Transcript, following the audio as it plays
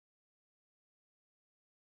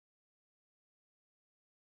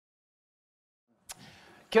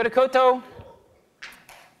Kia ora koutou,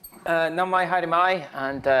 nā mai haere mai,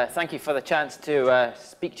 and thank you for the chance to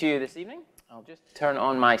speak to you this evening. I'll just turn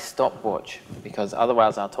on my stopwatch, because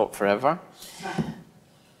otherwise I'll talk forever.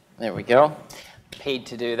 There we go. Paid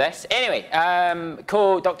to do this. Anyway,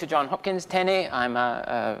 Dr. John Hopkins, Tene. I'm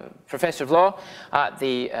a Professor of Law at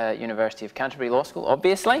the University of Canterbury Law School,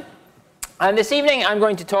 obviously. And this evening I'm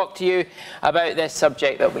going to talk to you about this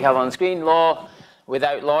subject that we have on the screen, law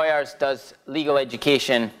without lawyers. Does legal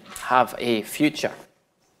education have a future?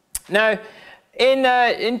 Now,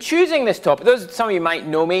 in choosing this topic, some of you might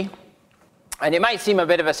know me, and it might seem a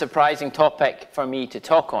bit of a surprising topic for me to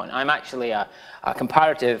talk on. I'm actually a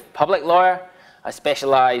comparative public lawyer. I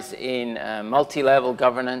specialize in multi-level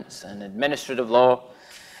governance and administrative law,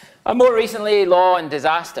 and more recently, law and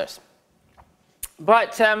disasters.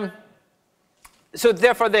 But so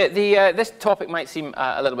therefore, this topic might seem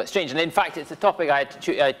a little bit strange. And in fact, it's a topic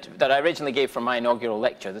that I originally gave for my inaugural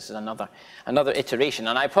lecture. This is another iteration.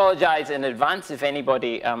 And I apologize in advance if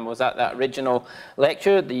anybody was at that original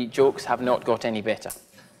lecture. The jokes have not got any better.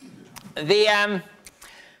 But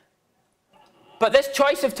this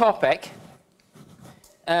choice of topic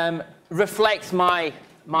reflects my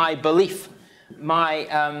belief,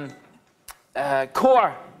 my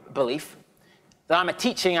core belief, that I'm a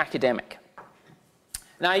teaching academic.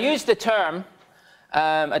 Now, I use the term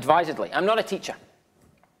advisedly. I'm not a teacher.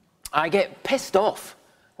 I get pissed off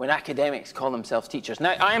when academics call themselves teachers.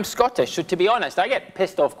 Now, I am Scottish, so to be honest, I get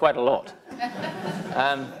pissed off quite a lot.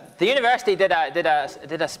 The university did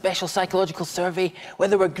a special psychological survey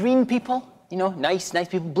whether we're green people, you know, nice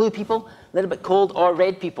people, blue people, a little bit cold, or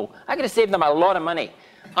red people. I could have saved them a lot of money.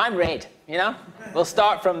 I'm red, you know? We'll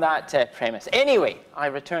start from that premise. Anyway, I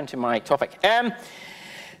return to my topic.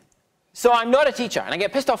 So I'm not a teacher, and I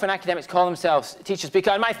get pissed off when academics call themselves teachers,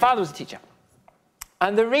 because my father was a teacher.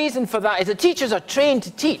 And the reason for that is that teachers are trained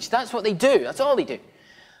to teach. That's what they do. That's all they do.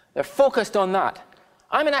 They're focused on that.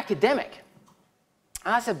 I'm an academic,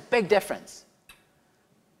 and that's a big difference.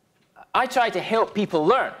 I try to help people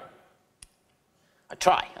learn. I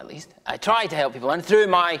try, at least. I try to help people learn through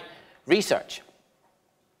my research.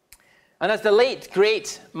 And as the late,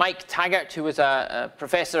 great Mike Taggart, who was a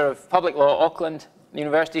professor of public law at Auckland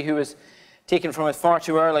University, who was taken from us far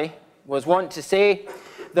too early, was wont to say,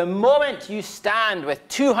 the moment you stand with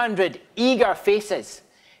 200 eager faces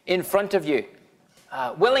in front of you,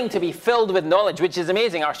 willing to be filled with knowledge, which is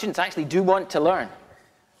amazing, our students actually do want to learn,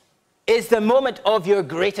 is the moment of your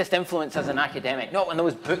greatest influence as an academic. Not when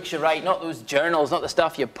those books you write, not those journals, not the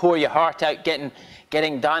stuff you pour your heart out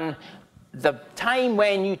getting done. The time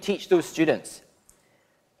when you teach those students.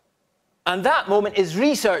 And that moment is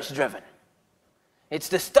research-driven. It's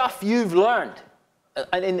the stuff you've learned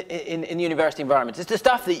in university environments. It's the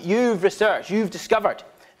stuff that you've researched, you've discovered,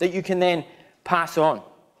 that you can then pass on.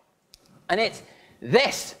 And it's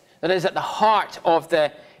this that is at the heart of the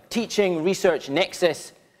teaching research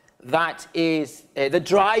nexus that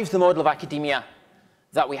drives the model of academia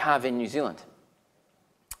that we have in New Zealand.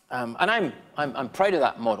 And I'm proud of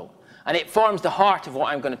that model. And it forms the heart of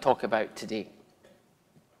what I'm going to talk about today.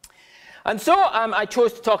 And so I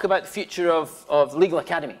chose to talk about the future of legal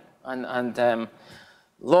academy and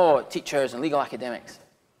law teachers and legal academics.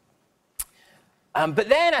 But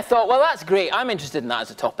then I thought, well, that's great. I'm interested in that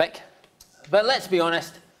as a topic. But let's be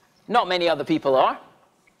honest, not many other people are.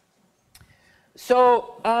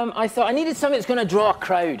 So I thought I needed something that's going to draw a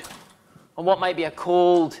crowd on what might be a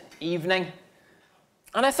cold evening.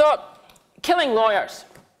 And I thought, killing lawyers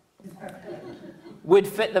would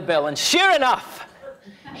fit the bill. And sure enough,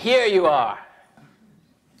 here you are.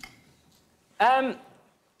 Thus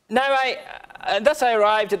I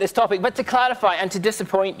arrived at this topic, but to clarify and to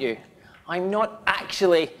disappoint you, I'm not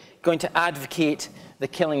actually going to advocate the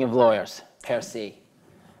killing of lawyers, per se.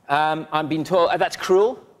 I'm being told that's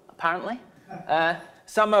cruel, apparently.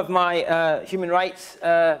 Some of my human rights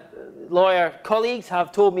lawyer colleagues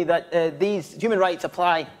have told me that these human rights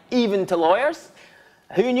apply even to lawyers.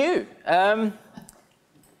 Who knew? But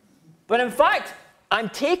in fact, I'm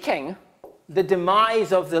taking the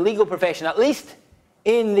demise of the legal profession, at least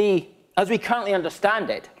as we currently understand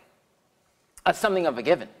it, as something of a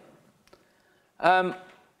given.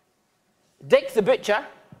 Dick the Butcher,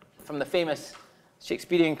 from the famous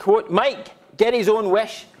Shakespearean quote, might get his own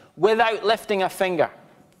wish without lifting a finger,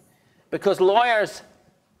 because lawyers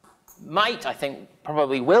might, I think,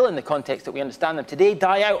 probably will, in the context that we understand them today,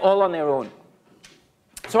 die out all on their own.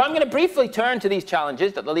 So I'm going to briefly turn to these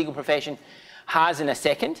challenges that the legal profession has in a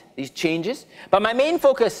second, these changes. But my main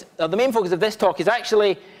focus, the main focus of this talk is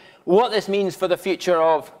actually what this means for the future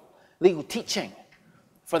of legal teaching,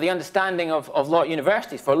 for the understanding of law at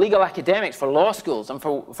universities, for legal academics, for law schools, and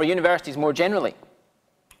for universities more generally.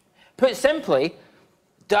 Put simply,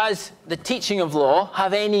 does the teaching of law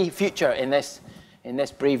have any future in this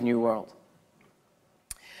brave new world?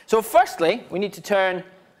 So firstly, we need to turn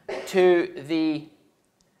to the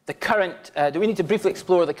current, we need to briefly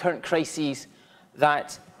explore the current crises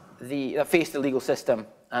that face the legal system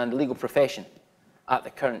and the legal profession at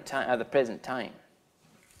the present time.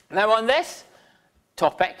 Now on this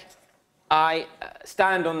topic, I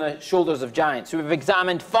stand on the shoulders of giants who have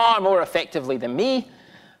examined far more effectively than me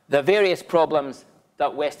the various problems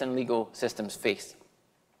that Western legal systems face.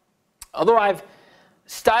 Although I've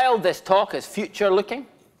styled this talk as future-looking,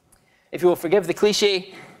 if you will forgive the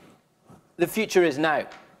cliche, the future is now.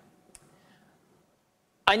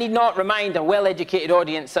 I need not remind a well-educated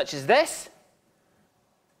audience such as this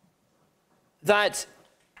that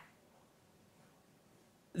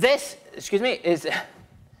this, is, I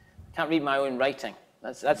can't read my own writing.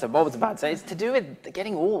 That's always a bad sign. It's to do with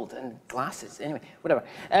getting old and glasses. Anyway, whatever.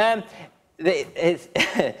 That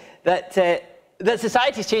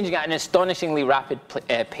society is changing at an astonishingly rapid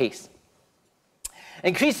pace.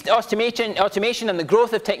 Increased automation and the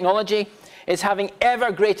growth of technology is having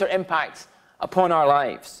ever greater impacts upon our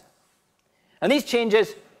lives. And these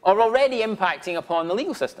changes are already impacting upon the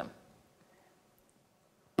legal system.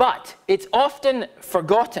 But it's often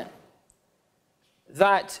forgotten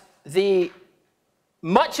that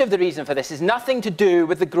much of the reason for this is nothing to do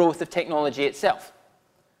with the growth of technology itself.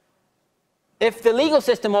 If the legal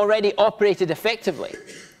system already operated effectively,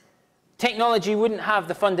 technology wouldn't have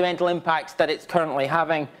the fundamental impacts that it's currently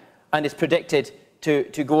having and is predicted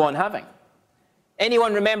to go on having.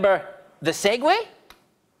 Anyone remember the Segway?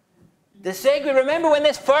 The Segway, remember when the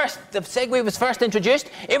Segway was first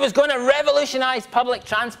introduced? It was going to revolutionize public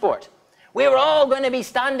transport. We were all going to be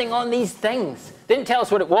standing on these things. Didn't tell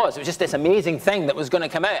us what it was. It was just this amazing thing that was going to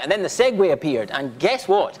come out. And then the Segway appeared. And guess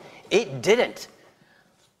what? It didn't.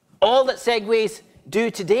 All that Segways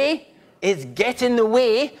do today is get in the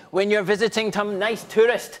way when you're visiting some nice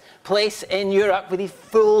tourist place in Europe with these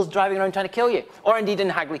fools driving around trying to kill you. Or indeed in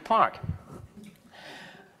Hagley Park.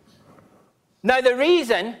 Now, the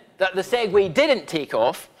reason that the Segway didn't take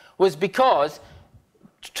off was because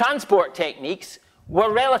transport techniques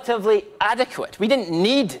were relatively adequate. We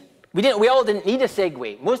all didn't need a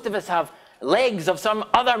Segway. Most of us have legs of some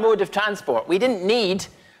other mode of transport. We didn't need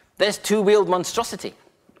this two-wheeled monstrosity,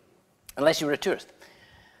 unless you were a tourist.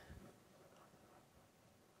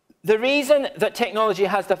 The reason that technology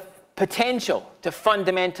has the potential to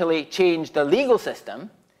fundamentally change the legal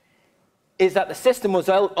system is that the system was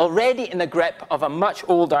already in the grip of a much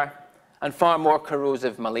older and far more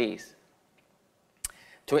corrosive malaise,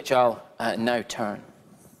 to which I'll now turn.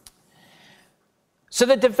 So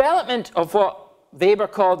the development of what Weber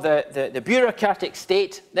called the bureaucratic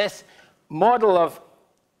state, this model of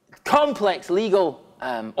complex legal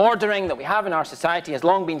ordering that we have in our society, has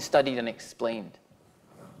long been studied and explained.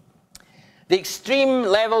 The extreme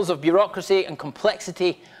levels of bureaucracy and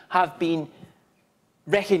complexity have been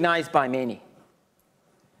recognized by many.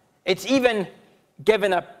 It's even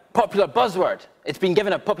given a popular buzzword. It's been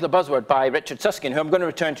given a popular buzzword by Richard Susskind, who I'm going to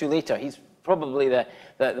return to later. He's probably the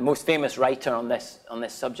most famous writer on this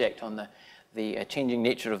subject, on the changing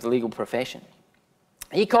nature of the legal profession.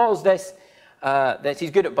 He calls this,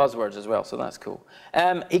 he's good at buzzwords as well, so that's cool.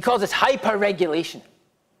 He calls this hyper-regulation.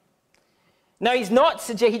 Now, he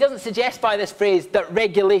doesn't suggest by this phrase that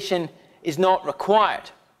regulation is not required.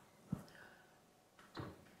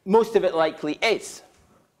 Most of it likely is.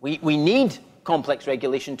 We need complex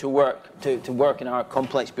regulation to work in our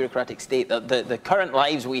complex bureaucratic state. The current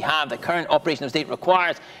lives we have, the current operation of state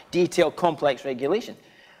requires detailed, complex regulation.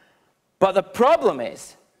 But the problem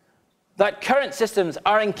is that current systems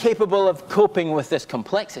are incapable of coping with this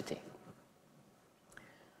complexity.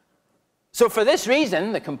 So for this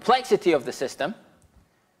reason, the complexity of the system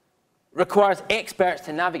requires experts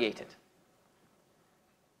to navigate it.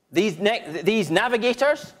 These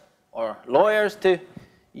navigators, or lawyers to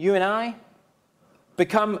you and I,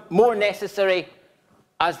 become more necessary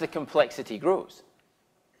as the complexity grows.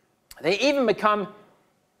 They even become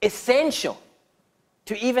essential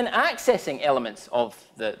to even accessing elements of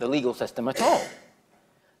the legal system at all.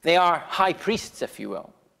 They are high priests, if you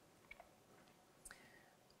will.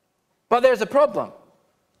 But there's a problem.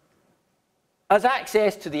 As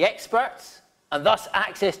access to the experts, and thus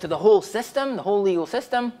access to the whole system, the whole legal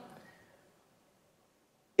system,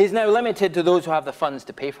 is now limited to those who have the funds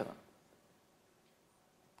to pay for them.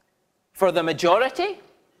 For the majority,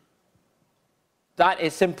 that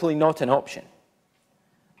is simply not an option.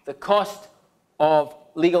 The cost of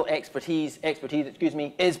legal expertise,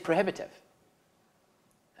 is prohibitive.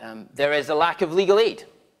 There is a lack of legal aid.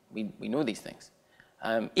 We know these things.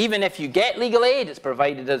 Even if you get legal aid, it's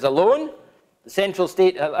provided as a loan. The central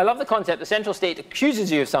state, I love the concept, the central state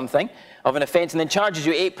accuses you of something, of an offense, and then charges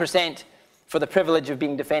you 8% for the privilege of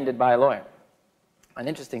being defended by a lawyer. An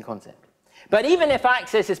interesting concept. But even if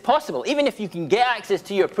access is possible, even if you can get access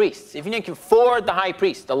to your priests, if you can afford the high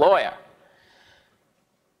priest, the lawyer,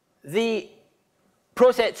 the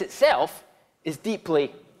process itself is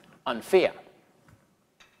deeply unfair.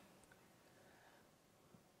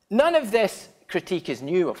 None of this critique is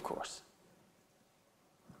new, of course.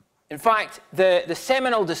 In fact, the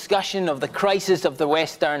seminal discussion of the crisis of the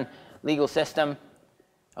Western legal system,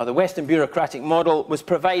 or the Western bureaucratic model, was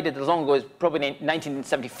provided as long ago as probably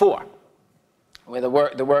 1974, with the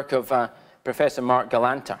work of Professor Mark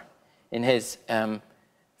Galanter in his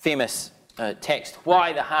famous text,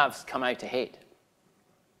 Why the Haves Come Out Ahead.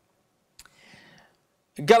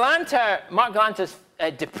 Mark Galanter's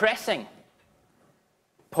depressing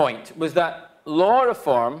point was that law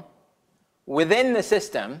reform within the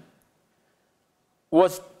system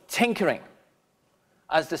was tinkering,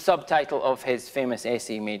 as the subtitle of his famous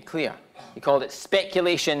essay made clear. He called it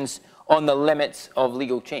Speculations on the Limits of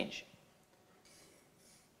Legal Change.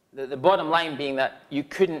 The bottom line being that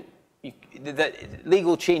that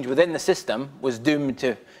legal change within the system was doomed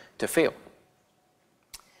to fail.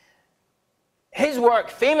 His work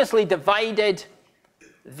famously divided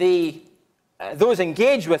those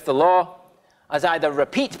engaged with the law as either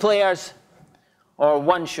repeat players or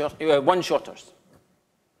one-shotters.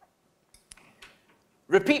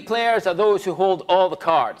 Repeat players are those who hold all the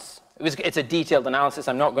cards. It's a detailed analysis.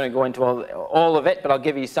 I'm not going to go into all of it, but I'll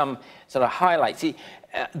give you some sort of highlights. See,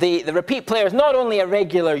 the repeat player is not only a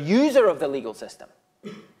regular user of the legal system,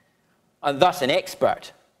 and thus an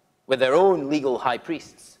expert with their own legal high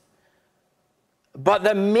priests, but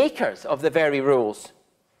the makers of the very rules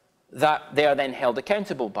that they are then held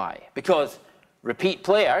accountable by, because repeat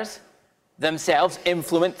players themselves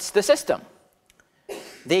influence the system.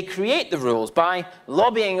 They create the rules by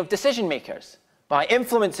lobbying of decision makers, by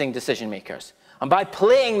influencing decision makers, and by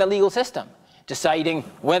playing the legal system, deciding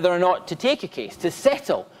whether or not to take a case, to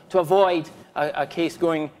settle, to avoid a case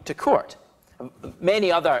going to court.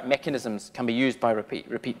 Many other mechanisms can be used by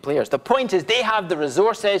repeat players. The point is they have the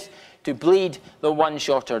resources to bleed the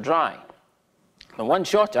one-shotter dry. The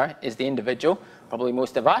one-shotter is the individual, probably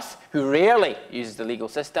most of us, who rarely uses the legal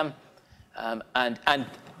system and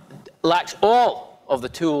lacks all of the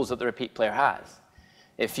tools that the repeat player has.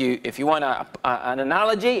 If you want an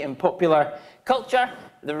analogy in popular culture,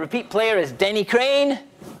 the repeat player is Denny Crane,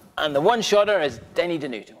 and the one-shotter is Denny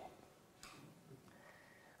Denuto.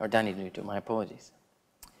 Or Danny Denuto, my apologies.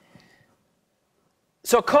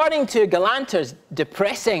 So according to Galanter's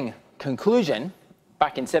depressing conclusion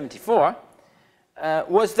back in '74,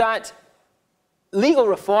 was that legal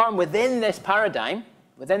reform within this paradigm,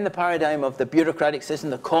 within the paradigm of the bureaucratic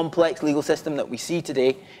system, the complex legal system that we see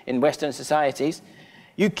today in Western societies,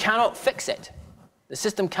 you cannot fix it. The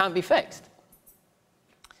system can't be fixed.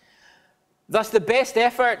 Thus, the best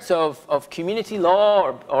efforts of community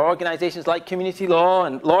law or organizations like community law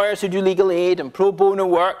and lawyers who do legal aid and pro bono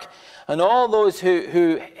work and all those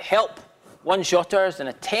who help one-shotters and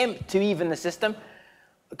attempt to even the system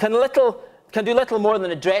can do little more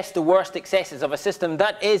than address the worst excesses of a system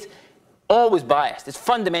that is always biased. It's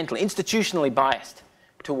fundamentally, institutionally biased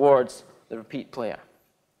towards the repeat player.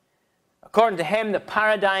 According to him, the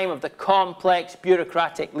paradigm of the complex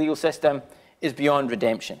bureaucratic legal system is beyond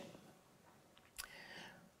redemption,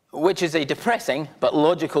 which is a depressing but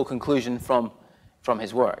logical conclusion from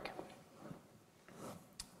his work.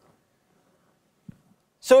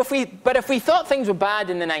 So if we thought things were bad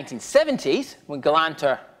in the 1970s, when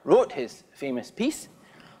Galanter wrote his famous piece,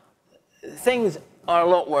 things are a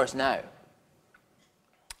lot worse now.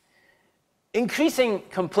 Increasing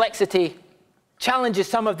complexity challenges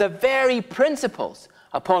some of the very principles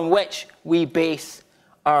upon which we base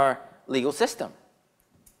our legal system.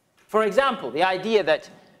 For example, the idea that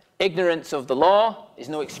ignorance of the law is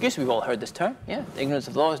no excuse. We've all heard this term, yeah? Ignorance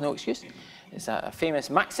of the law is no excuse. It's a famous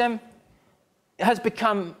maxim. It's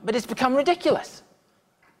become ridiculous.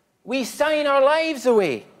 We sign our lives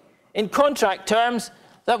away in contract terms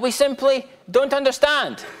that we simply don't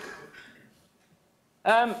understand.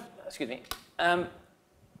 Excuse me.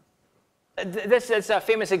 This is a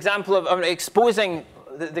famous example of exposing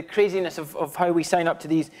the craziness of how we sign up to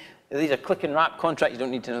these. These are click and wrap contracts. You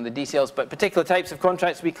don't need to know the details, but particular types of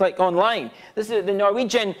contracts we click online. This is the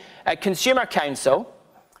Norwegian Consumer Council,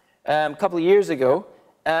 a couple of years ago,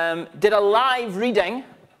 did a live reading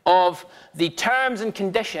of the terms and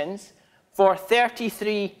conditions for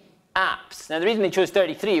 33 apps. Now, the reason they chose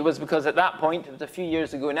 33 was because at that point, it was a few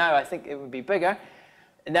years ago now, I think it would be bigger.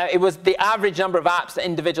 Now, it was the average number of apps that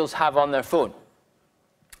individuals have on their phone.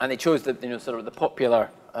 And they chose the, sort of the popular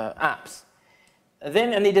apps.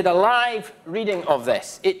 And they did a live reading of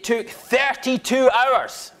this. It took 32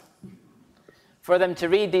 hours for them to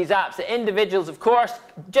read these apps. The individuals, of course,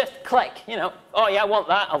 just click. Oh, yeah, I want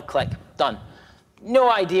that. I'll click. Done.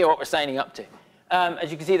 No idea what we're signing up to.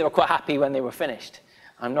 As you can see, they were quite happy when they were finished.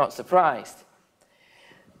 I'm not surprised.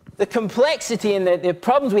 The complexity and the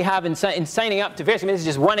problems we have in signing up to various, this is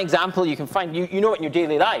just one example. You can find, you know it in your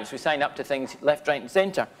daily lives. We sign up to things left, right, and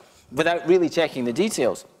center without really checking the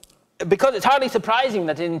details. Because it's hardly surprising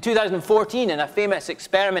that in 2014, in a famous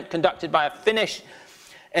experiment conducted by a Finnish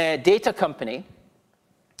data company,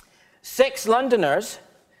 6 Londoners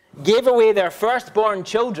gave away their firstborn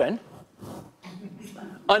children,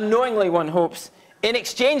 unknowingly one hopes, in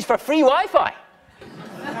exchange for free Wi-Fi.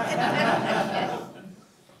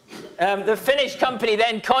 The Finnish company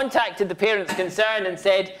then contacted the parents concerned and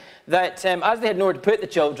said that as they had nowhere to put the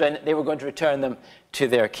children, they were going to return them to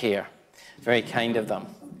their care. Very kind of them.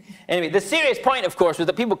 Anyway, the serious point, of course, was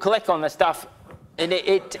that people click on this stuff and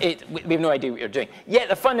we have no idea what you're doing. Yet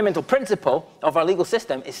the fundamental principle of our legal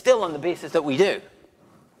system is still on the basis that we do.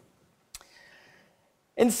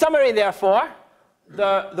 In summary, therefore,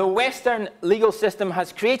 the Western legal system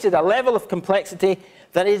has created a level of complexity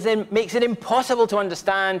that makes it impossible to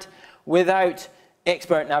understand without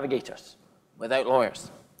expert navigators, without lawyers.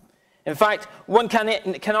 In fact, one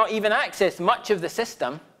cannot even access much of the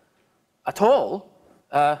system at all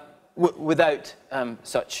without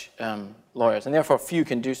such lawyers, and therefore few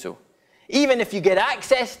can do so. Even if you get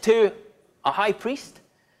access to a high priest,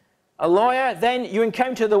 a lawyer, then you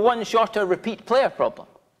encounter the one shorter repeat player problem,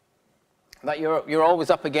 that you're always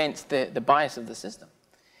up against the bias of the system.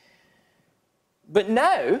 But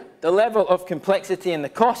now, the level of complexity and the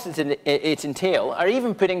costs it entails are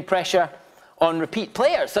even putting pressure on repeat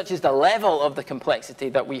players, such as the level of the complexity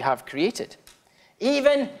that we have created.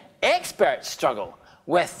 Even experts struggle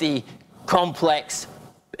with the complex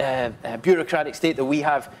bureaucratic state that we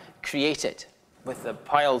have created, with the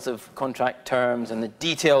piles of contract terms and the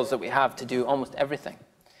details that we have to do almost everything.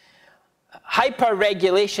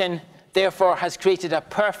 Hyper-regulation, therefore, has created a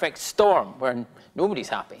perfect storm where nobody's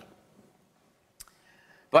happy.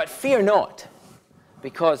 But fear not,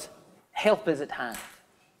 because help is at hand.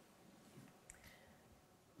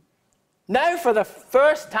 Now, for the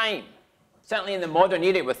first time, certainly in the modern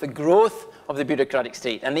era, with the growth of the bureaucratic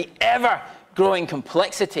state and the ever-growing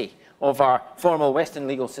complexity of our formal Western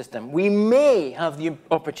legal system, we may have the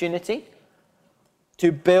opportunity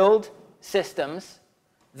to build systems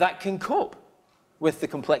that can cope with the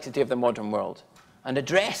complexity of the modern world and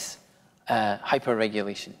address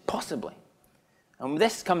hyper-regulation, possibly. And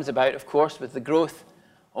this comes about, of course, with the growth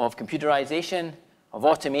of computerization, of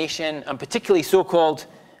automation, and particularly so-called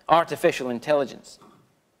artificial intelligence.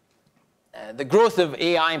 The growth of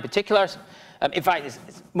AI in particular, in fact,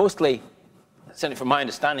 it's mostly, certainly from my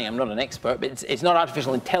understanding, I'm not an expert, but it's not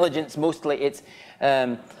artificial intelligence, mostly it's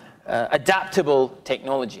adaptable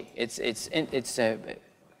technology. It's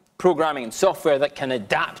programming and software that can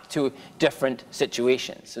adapt to different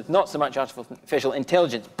situations. So it's not so much artificial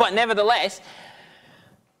intelligence, but nevertheless,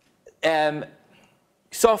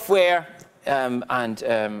 software and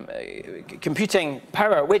computing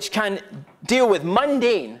power which can deal with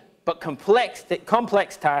mundane but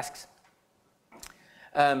complex tasks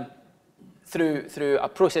through a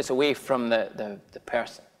process away from the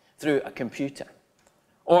person, through a computer,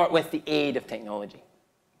 or with the aid of technology.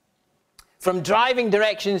 From driving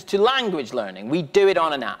directions to language learning, we do it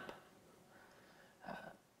on an app.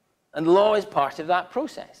 And law is part of that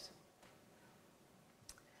process.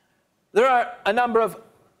 There are a number of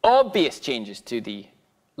obvious changes to the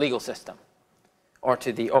legal system, or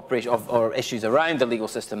to the operation or issues around the legal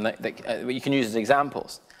system that you can use as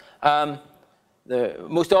examples. The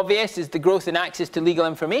most obvious is the growth in access to legal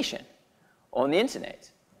information on the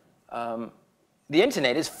internet. The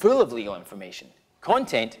internet is full of legal information.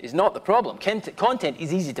 Content is not the problem. Content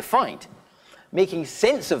is easy to find. Making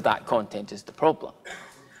sense of that content is the problem.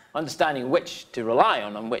 Understanding which to rely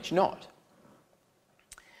on and which not.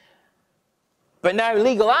 But now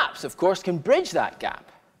legal apps, of course, can bridge that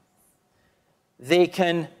gap. They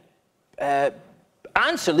can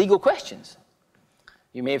answer legal questions.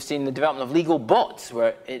 You may have seen the development of legal bots,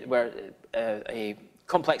 where a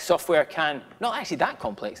complex software can, not actually that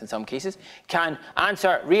complex in some cases, can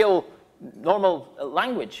answer real, normal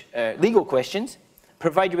language legal questions,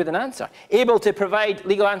 provide you with an answer. Able to provide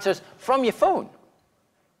legal answers from your phone.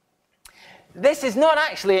 this is not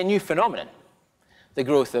actually a new phenomenon, the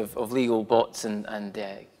growth of legal bots and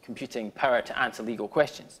computing power to answer legal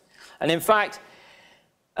questions. And in fact,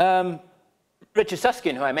 Richard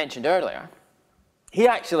Susskind, who I mentioned earlier, he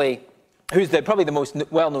actually, who's probably the most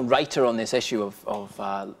well-known writer on this issue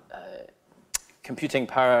of computing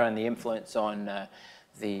power and the influence on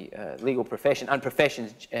the legal profession and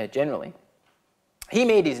professions generally, he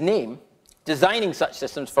made his name designing such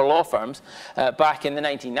systems for law firms back in the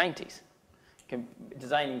 1990s,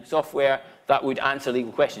 designing software that would answer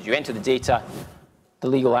legal questions. You enter the data, the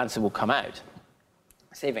legal answer will come out,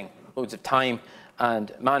 saving loads of time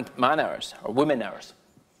and man hours, or woman hours,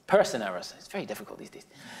 person hours. It's very difficult these days.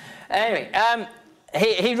 Anyway,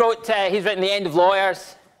 he's written The End of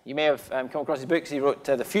Lawyers. You may have come across his books. He wrote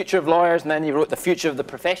The Future of Lawyers, and then he wrote The Future of the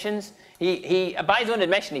Professions. By his own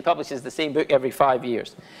admission, he publishes the same book every 5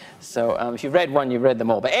 years. So if you've read one, you've read them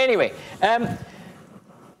all. But anyway,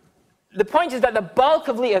 the point is that the bulk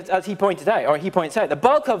of, as he pointed out, or he points out, the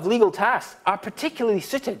bulk of legal tasks are particularly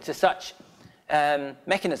suited to such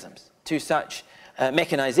mechanisms, to such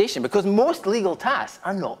mechanization, because most legal tasks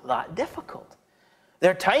are not that difficult.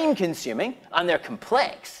 They're time-consuming and they're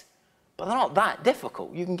complex, but they're not that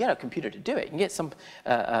difficult. You can get a computer to do it. You can get some,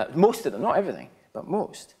 most of them, not everything, but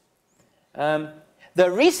most. The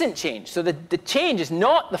recent change, so the change is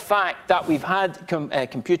not the fact that we've had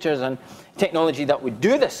computers and technology that would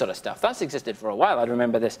do this sort of stuff. That's existed for a while. I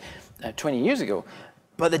remember this 20 years ago.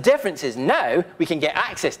 But the difference is now we can get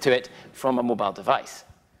access to it from a mobile device,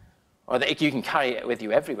 or that you can carry it with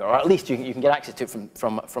you everywhere, or at least you can get access to it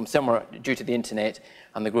from somewhere due to the internet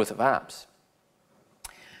and the growth of apps.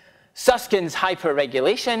 Suskind's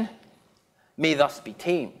hyper-regulation may thus be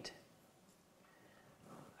tamed.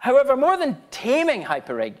 However, more than taming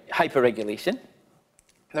hyper-regulation,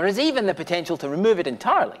 there is even the potential to remove it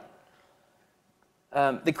entirely.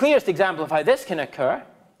 The clearest example of how this can occur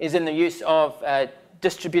is in the use of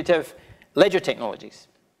distributive ledger technologies,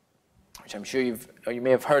 which I'm sure you may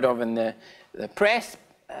have heard of in the press.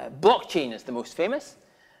 Blockchain is the most famous.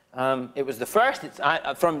 It was the first.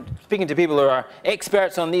 From speaking to people who are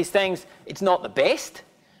experts on these things, it's not the best.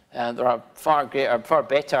 There are far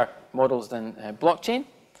better models than blockchain.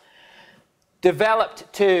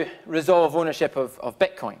 Developed to resolve ownership of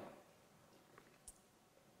Bitcoin.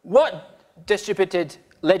 What distributed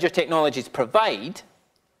ledger technologies provide,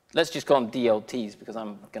 let's just call them DLTs because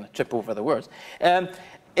I'm going to trip over the words,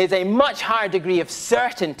 is a much higher degree of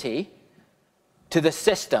certainty to the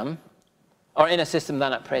system, or in a system,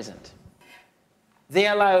 than at present. They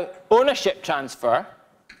allow ownership transfer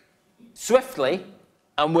swiftly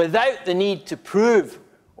and without the need to prove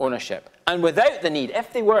ownership, and without the need,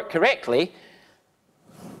 if they work correctly,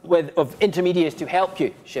 of intermediaries to help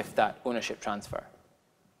you shift that ownership transfer.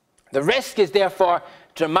 The risk is therefore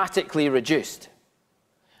dramatically reduced.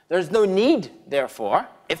 There's no need, therefore,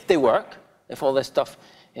 if they work, if all this stuff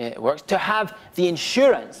works, to have the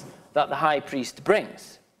insurance that the high priest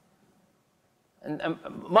brings. And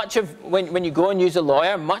much of, when you go and use a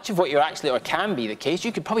lawyer, much of what you're actually, or can be the case,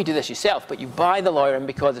 you could probably do this yourself, but you buy the lawyer in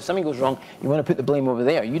because if something goes wrong, you want to put the blame over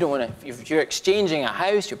there. You don't want to, if you're exchanging a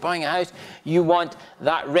house, you're buying a house, you want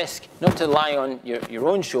that risk not to lie on your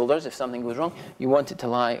own shoulders if something goes wrong, you want it to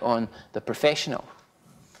lie on the professional.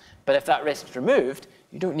 But if that risk's removed,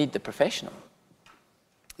 you don't need the professional.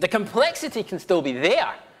 The complexity can still be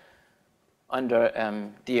there under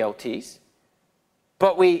DLTs,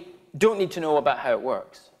 but we don't need to know about how it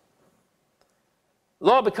works.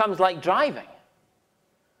 Law becomes like driving.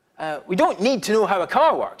 We don't need to know how a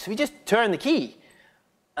car works. We just turn the key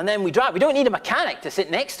and then we drive. We don't need a mechanic to sit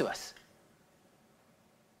next to us.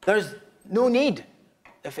 There's no need,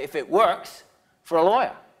 if it works, for a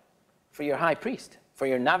lawyer, for your high priest, for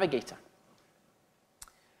your navigator.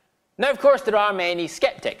 Now, of course, there are many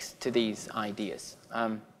skeptics to these ideas.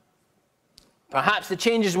 Perhaps the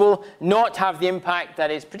changes will not have the impact that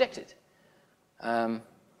is predicted. And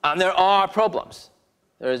there are problems.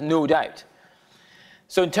 There is no doubt.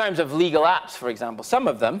 So in terms of legal apps, for example, some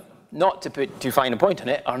of them, not to put too fine a point on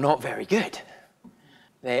it, are not very good.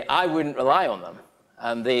 I wouldn't rely on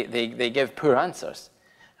them. They give poor answers.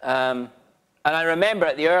 And I remember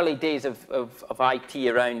at the early days of IT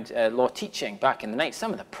around law teaching back in the 90s,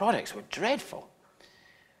 some of the products were dreadful.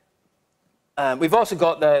 We've also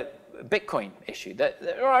got the Bitcoin issue.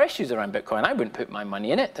 There are issues around Bitcoin. I wouldn't put my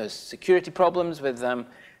money in it. There's security problems with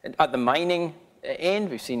at the mining end.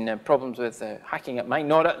 We've seen problems with hacking at mining,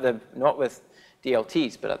 not with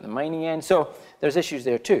DLTs, but at the mining end. So there's issues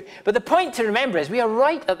there too. But the point to remember is we are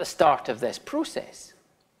right at the start of this process.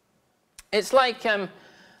 It's like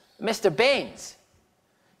Mr. Benz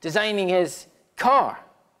designing his car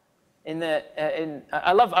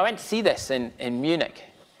I went to see this in Munich,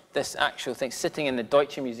 this actual thing, sitting in the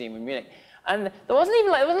Deutsche Museum in Munich. And there wasn't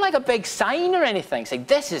even like, it wasn't like a big sign or anything saying,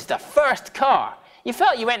 this is the first car. You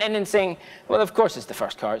felt you went in and saying, well, of course it's the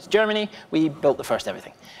first car. It's Germany. We built the first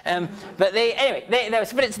everything. But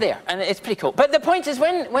it's there, and it's pretty cool. But the point is,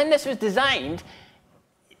 when this was designed,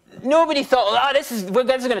 nobody thought, oh, this is going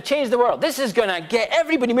to change the world. This is going to get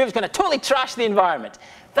everybody moving. It's going to totally trash the environment.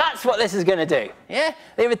 That's what this is going to do. Yeah?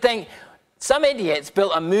 They would think, some idiots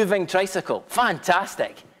built a moving tricycle.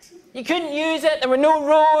 Fantastic. You couldn't use it. There were no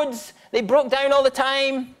roads. They broke down all the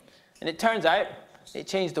time. And it turns out it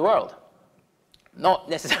changed the world. Not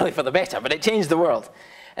necessarily for the better, but it changed the world.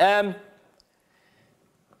 And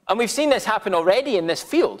we've seen this happen already in this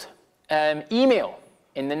field. Email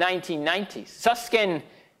in the 1990s. Susskind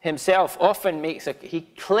himself often he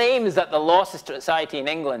claims that the Law Society in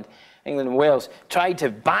England and Wales, tried to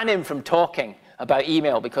ban him from talking about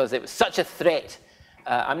email because it was such a threat.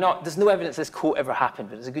 There's no evidence this quote ever happened,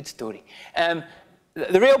 but it's a good story.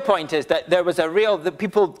 The real point is that that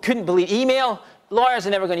people couldn't believe email. Lawyers are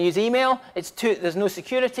never going to use email. There's no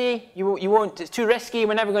security. It's too risky.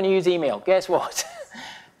 We're never going to use email. Guess what?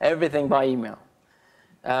 Everything by email.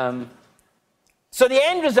 So the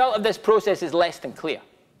end result of this process is less than clear.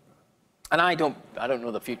 And I don't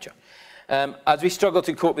know the future. As we struggle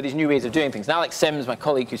to cope with these new ways of doing things. And Alex Sims, my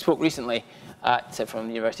colleague who spoke recently from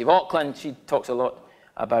the University of Auckland, she talks a lot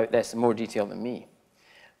about this in more detail than me.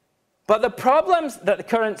 But the problems that the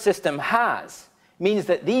current system has means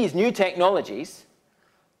that these new technologies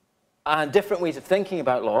and different ways of thinking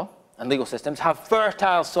about law and legal systems have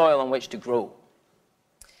fertile soil on which to grow.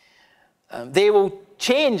 They will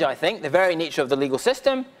change, I think, the very nature of the legal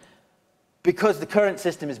system because the current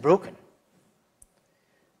system is broken.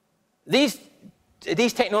 These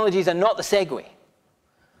technologies are not the Segway.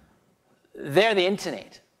 They're the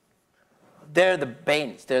internet. They're the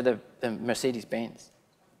Benz. They're the Mercedes-Benz.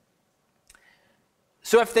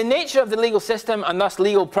 So if the nature of the legal system and thus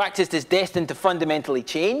legal practice is destined to fundamentally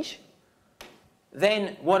change,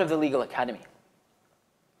 then what of the legal academy?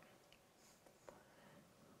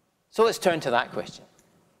 So let's turn to that question.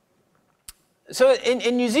 So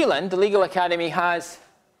in New Zealand, the legal academy has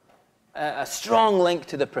a strong link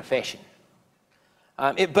to the profession.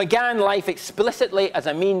 It began life explicitly as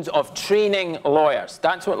a means of training lawyers.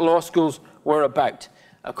 That's what law schools were about.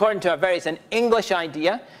 According to it's an English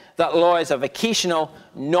idea that law is a vocational,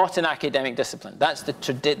 not an academic discipline. That's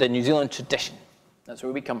the New Zealand tradition. That's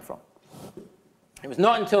where we come from. It was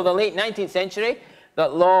not until the late 19th century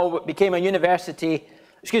that law became a university,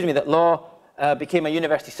 became a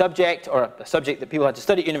university subject, or a subject that people had to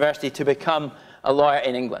study at university to become a lawyer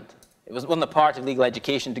in England. It wasn't a part of legal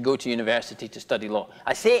education to go to university to study law.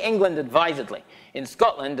 I say England advisedly. In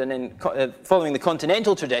Scotland and following the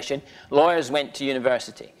continental tradition, lawyers went to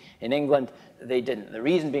university. In England, they didn't. The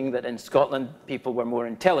reason being that in Scotland, people were more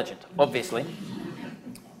intelligent, obviously.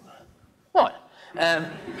 What? And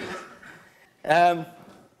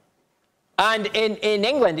in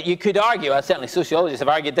England, you could argue, certainly sociologists have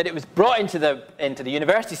argued, that it was brought into the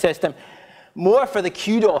university system more for the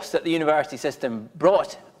kudos that the university system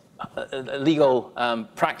brought legal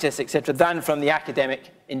practice, etc., than from the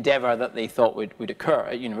academic endeavor that they thought would occur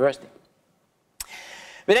at university.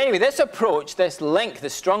 But anyway, this approach, this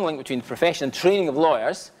strong link between the profession and training of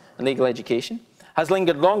lawyers and legal education, has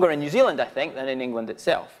lingered longer in New Zealand, I think, than in England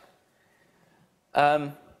itself.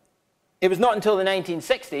 It was not until the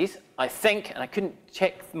 1960s, I think, and I couldn't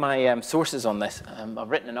check my sources on this.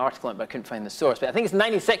 I've written an article on it, but I couldn't find the source. But I think it's the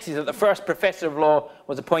 1960s that the first professor of law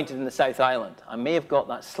was appointed in the South Island. I may have got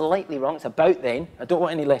that slightly wrong. It's about then. I don't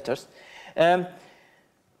want any letters. But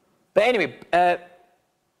anyway,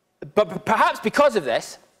 but perhaps because of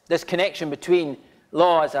this connection between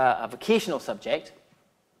law as a vocational subject,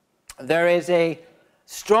 there is a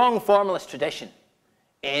strong formalist tradition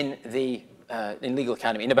in legal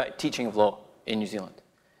academy, in about teaching of law in New Zealand.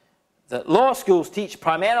 The law schools teach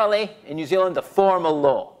primarily in New Zealand the formal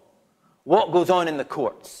law, what goes on in the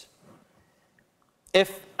courts.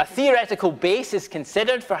 If a theoretical base is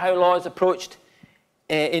considered for how law is approached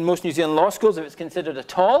in most New Zealand law schools, if it's considered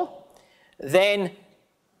at all, then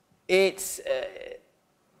it's,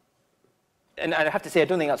 and I have to say I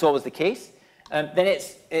don't think that's always the case, then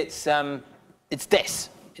it's this.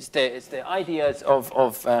 It's the ideas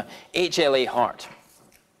of H.L.A. Hart.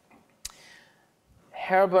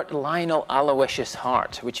 Herbert Lionel Aloysius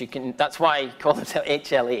Hart, which that's why he called himself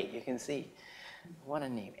H.L.A. You can see. What a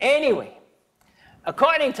name. Anyway,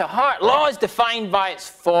 according to Hart, law is defined by its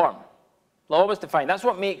form. Law was defined. That's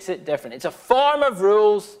what makes it different. It's a form of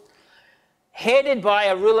rules headed by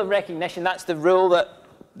a rule of recognition. That's the rule that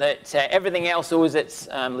that everything else owes its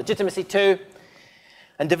legitimacy to,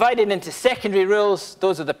 and divided into secondary rules.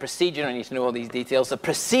 Those are the procedure, I need to know all these details, the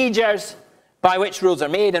procedures by which rules are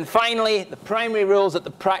made, and finally, the primary rules that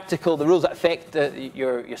the rules that affect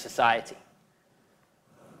your society.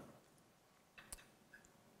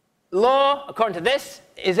 Law, according to this,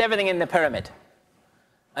 is everything in the pyramid.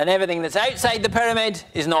 And everything that's outside the pyramid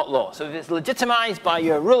is not law. So if it's legitimized by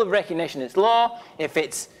your rule of recognition, it's law. If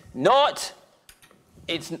it's not,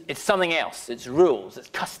 it's something else. It's rules, it's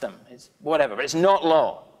custom, it's whatever, but it's not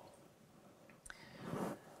law.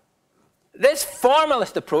 This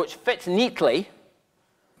formalist approach fits neatly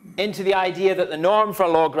into the idea that the norm for a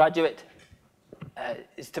law graduate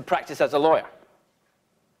is to practice as a lawyer.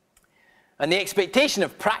 And the expectation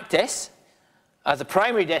of practice as a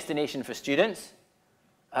primary destination for students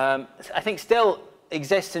I think still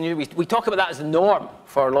exists, and we talk about that as the norm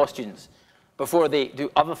for law students before they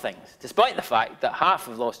do other things, despite the fact that half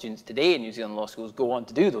of law students today in New Zealand law schools go on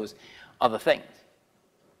to do those other things.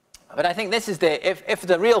 But I think this is if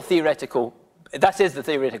the real theoretical, that is the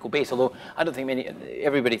theoretical base, although I don't think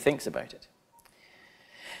everybody thinks about it.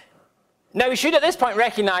 Now we should at this point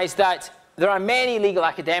recognize that there are many legal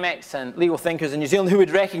academics and legal thinkers in New Zealand who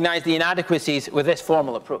would recognize the inadequacies with this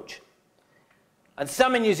formal approach. And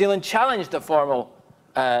some in New Zealand challenge the formal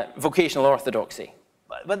vocational orthodoxy.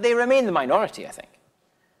 But they remain the minority, I think.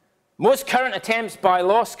 Most current attempts by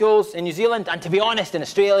law schools in New Zealand, and to be honest, in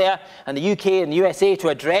Australia and the UK and the USA to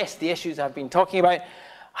address the issues I've been talking about,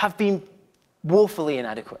 have been woefully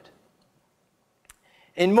inadequate.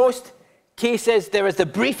 In most cases, there is the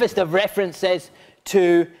briefest of references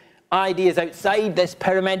to ideas outside this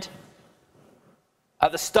pyramid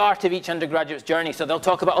at the start of each undergraduate's journey. So they'll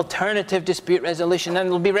talk about alternative dispute resolution, and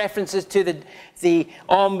there'll be references to the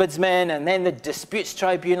ombudsman, and then the disputes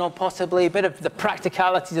tribunal, possibly, a bit of the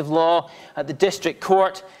practicalities of law at the district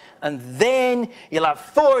court. And then you'll have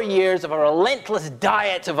 4 years of a relentless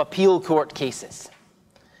diet of appeal court cases.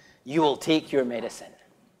 You will take your medicine.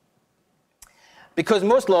 Because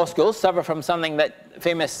most law schools suffer from something that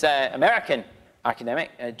famous American academic,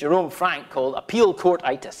 Jerome Frank, called appeal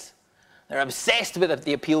court-itis. They're obsessed with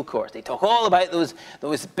the appeal court. They talk all about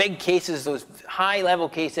those big cases, those high-level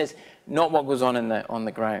cases, not what goes on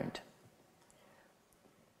the ground.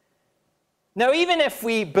 Now, even if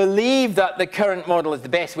we believe that the current model is the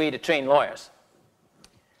best way to train lawyers,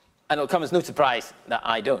 and it'll come as no surprise that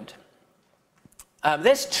I don't,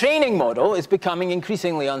 this training model is becoming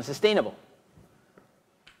increasingly unsustainable.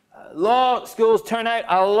 Law schools turn out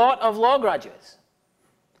a lot of law graduates.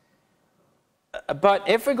 But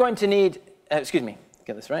if we're going to need, excuse me,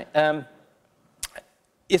 get this right.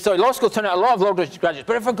 Sorry, law schools turn out a lot of law graduates,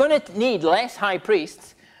 but if we're going to need less high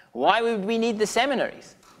priests, why would we need the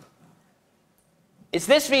seminaries? It's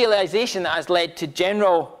this realization that has led to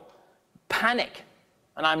general panic,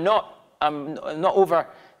 and I'm not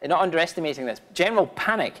underestimating this, general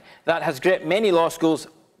panic that has gripped many law schools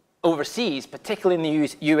overseas, particularly in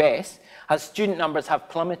the US, as student numbers have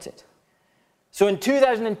plummeted. So in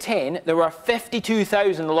 2010, there were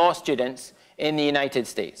 52,000 law students in the United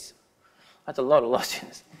States. That's a lot of law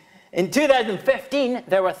students. In 2015,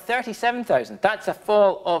 there were 37,000. That's a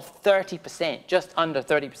fall of 30%, just under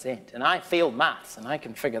 30%. And I failed maths, and I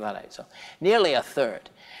can figure that out. So nearly a third.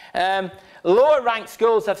 Lower ranked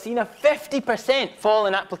schools have seen a 50% fall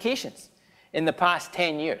in applications in the past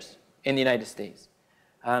 10 years in the United States.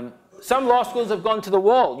 Some law schools have gone to the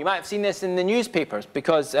wall. You might have seen this in the newspapers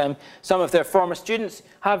because some of their former students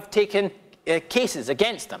have taken cases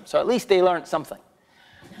against them. So at least they learned something.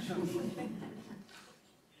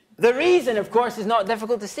 The reason, of course, is not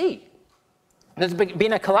difficult to see. There's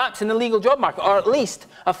been a collapse in the legal job market, or at least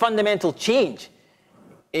a fundamental change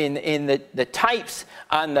in the types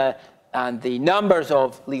and the numbers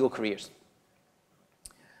of legal careers.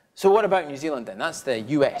 So what about New Zealand then? That's the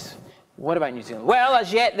US. What about New Zealand? Well,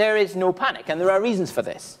 as yet, there is no panic, and there are reasons for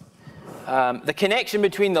this. The connection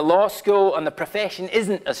between the law school and the profession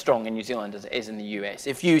isn't as strong in New Zealand as it is in the US.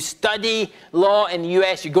 If you study law in the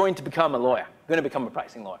US, you're going to become a lawyer. You're going to become a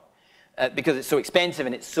practicing lawyer because it's so expensive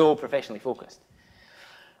and it's so professionally focused.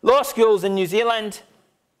 Law schools in New Zealand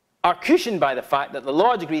are cushioned by the fact that the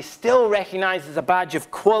law degree is still recognized as a badge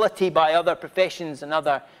of quality by other professions and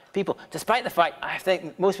other people, despite the fact I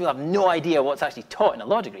think most people have no idea what's actually taught in a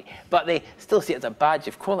law degree, but they still see it as a badge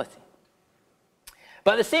of quality.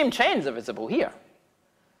 But the same trends are visible here.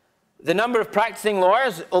 The number of practicing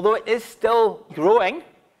lawyers, although it is still growing,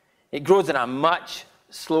 it grows at a much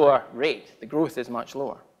slower rate. The growth is much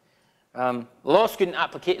lower. Law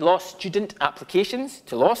student applications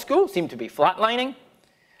to law school seem to be flatlining.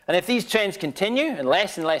 And if these trends continue and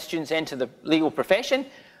less students enter the legal profession,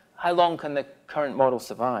 how long can the current model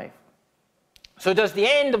survive? So does the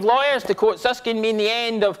end of lawyers, to quote Susskind, mean the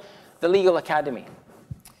end of the legal academy?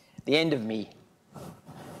 The end of me?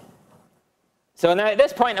 So now at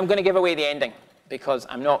this point, I'm going to give away the ending, because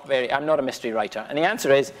I'm not a mystery writer. And the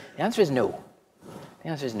answer is no. The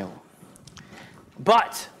answer is no.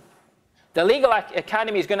 But the legal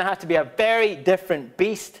academy is going to have to be a very different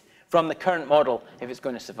beast from the current model if it's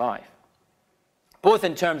going to survive, both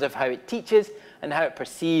in terms of how it teaches and how it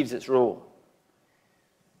perceives its role.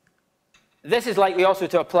 This is likely also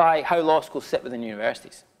to apply how law schools sit within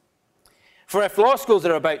universities. For if law schools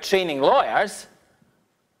are about training lawyers,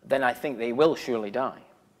 then I think they will surely die.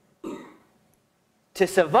 To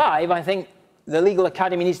survive, I think the legal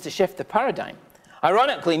academy needs to shift the paradigm.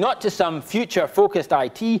 Ironically, not to some future-focused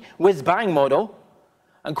IT whiz-bang model.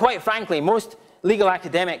 And quite frankly, most legal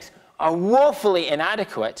academics are woefully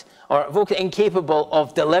inadequate or incapable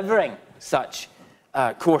of delivering such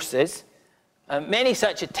courses. Many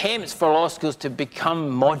such attempts for law schools to become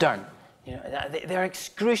modern, they're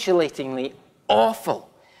excruciatingly awful.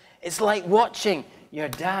 It's like watching your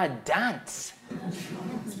dad dance.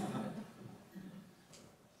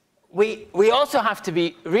 We also have to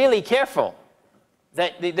be really careful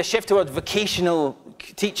that the shift towards vocational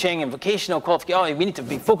teaching and vocational qualification, we need to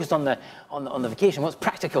be focused on the vocation, what's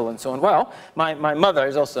practical and so on. Well, my mother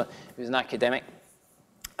is also who's an academic,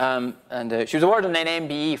 and she was awarded an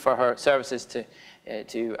MBE for her services to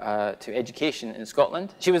education in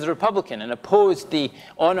Scotland. She was a Republican and opposed the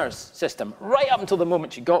honours system right up until the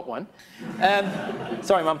moment she got one.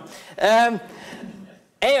 Sorry, Mum.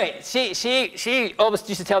 Anyway, she always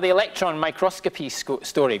used to tell the electron microscopy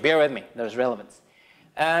story. Bear with me, there's relevance.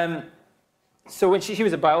 So when she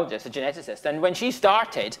was a biologist, a geneticist, and when she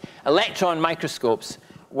started, electron microscopes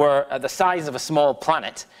were the size of a small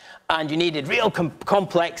planet, and you needed real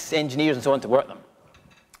complex engineers and so on to work them.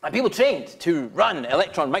 And people trained to run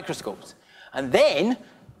electron microscopes. And then,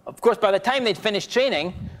 of course, by the time they'd finished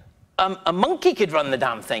training, a monkey could run the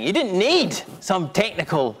damn thing. You didn't need some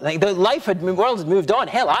technical thing. The world has moved on.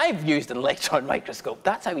 Hell, I've used an electron microscope.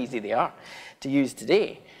 That's how easy they are to use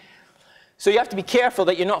today. So you have to be careful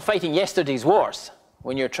that you're not fighting yesterday's wars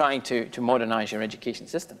when you're trying to modernize your education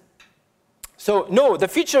system. So no, the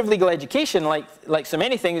future of legal education, like so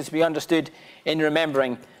many things, is to be understood in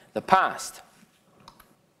remembering the past.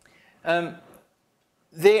 The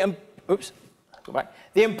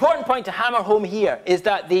important point to hammer home here is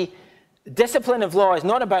that the discipline of law is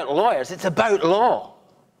not about lawyers, it's about law.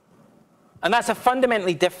 And that's a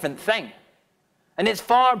fundamentally different thing. And it's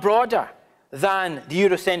far broader than the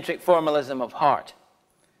Eurocentric formalism of Hart,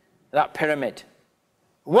 that pyramid.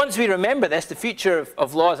 Once we remember this, the future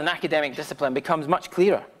of law as an academic discipline becomes much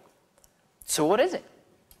clearer. So what is it?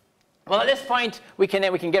 Well, at this point, we can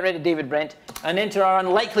get rid of David Brent and enter our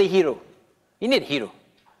unlikely hero. You need a hero.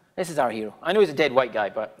 This is our hero. I know he's a dead white guy,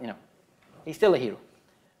 but, he's still a hero.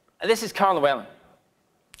 And this is Carl Llewellyn.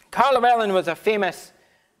 Carl Llewellyn was a famous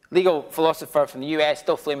legal philosopher from the US,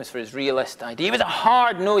 still famous for his realist idea. He was a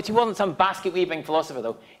hard-nosed, he wasn't some basket-weaving philosopher,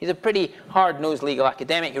 though. He's a pretty hard-nosed legal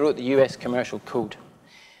academic. He wrote the US Commercial Code.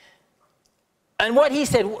 And what he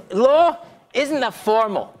said, law isn't that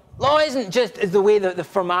formal. Law isn't just the way the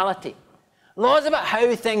formality. Law is about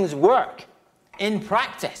how things work in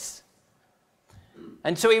practice.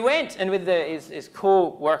 And so he went, and with his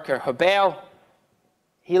co-worker, Hobel,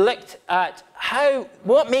 he looked at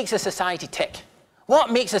what makes a society tick? What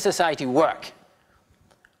makes a society work?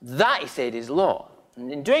 That, he said, is law.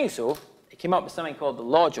 And in doing so, he came up with something called the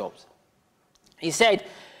law jobs. He said,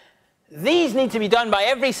 these need to be done by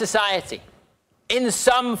every society in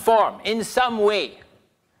some form, in some way.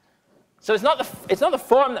 So it's not the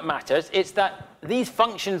form that matters, it's that these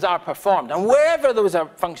functions are performed. And wherever those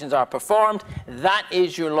functions are performed, that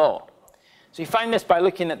is your law. So you find this by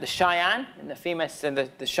looking at the Cheyenne, in the famous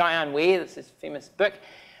the Cheyenne Way, that's his famous book,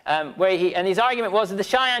 and his argument was that the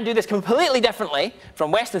Cheyenne do this completely differently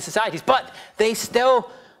from Western societies, but they still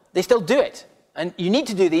do it. And you need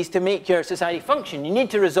to do these to make your society function. You need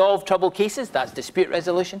to resolve troubled cases, that's dispute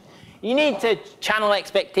resolution. You need to channel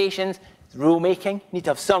expectations, rulemaking. You need to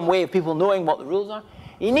have some way of people knowing what the rules are.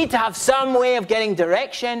 You need to have some way of getting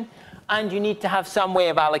direction, and you need to have some way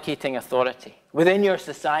of allocating authority within your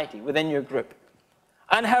society, within your group.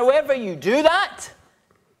 And however you do that,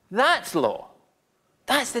 that's law.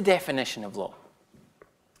 That's the definition of law.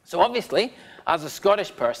 So obviously, as a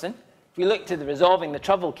Scottish person, if we look to resolving the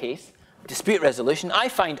trouble case, dispute resolution, I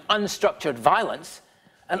find unstructured violence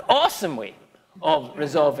an awesome way of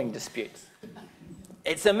resolving disputes.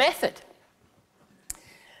 It's a method.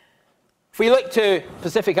 If we look to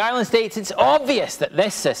Pacific Island states, it's obvious that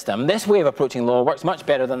this system, this way of approaching law, works much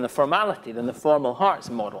better than the formality, than the formal Hearts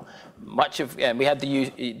model. We had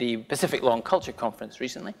the Pacific Law and Culture Conference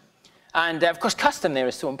recently. And of course, custom there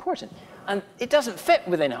is so important. And it doesn't fit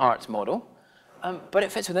within Hearts model, but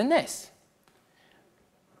it fits within this.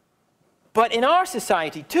 But in our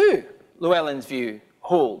society too, Llewellyn's view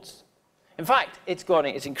holds. In fact, it's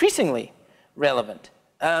increasingly relevant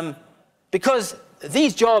because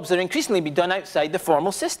these jobs are increasingly being done outside the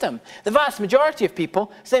formal system. The vast majority of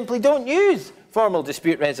people simply don't use formal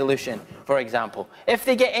dispute resolution, for example. If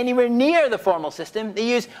they get anywhere near the formal system, they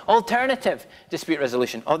use alternative dispute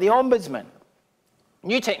resolution or the ombudsman.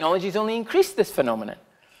 New technologies only increase this phenomenon.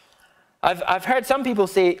 I've heard some people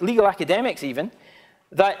say, legal academics even,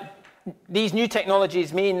 that these new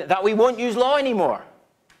technologies mean that we won't use law anymore.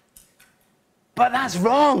 But that's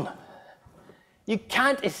wrong. You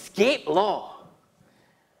can't escape law.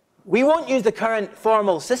 We won't use the current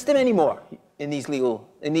formal system anymore in these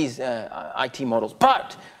IT models.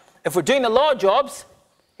 But if we're doing the law jobs,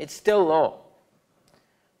 it's still law.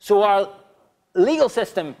 So our legal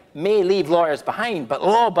system may leave lawyers behind, but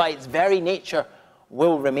law by its very nature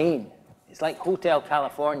will remain. It's like Hotel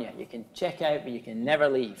California. You can check out, but you can never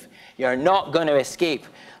leave. You're not going to escape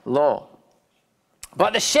law.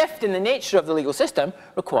 But the shift in the nature of the legal system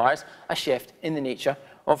requires a shift in the nature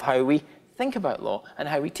of how we think about law and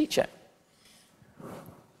how we teach it.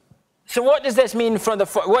 So what does this mean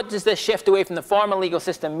what does this shift away from the formal legal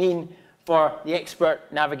system mean for the expert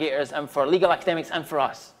navigators and for legal academics and for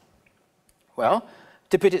us? Well,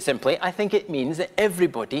 to put it simply, I think it means that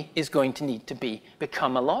everybody is going to need to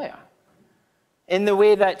become a lawyer. In the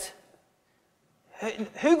way that,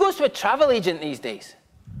 who goes to a travel agent these days?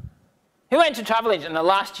 Who went to a travel agent in the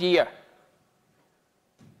last year?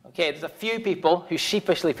 Okay, there's a few people who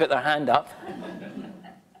sheepishly put their hand up.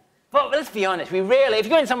 But let's be honest, we rarely, if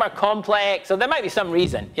you're going somewhere complex, so there might be some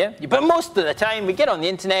reason, yeah? But most of the time, we get on the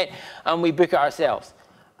internet and we book it ourselves.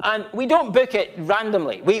 And we don't book it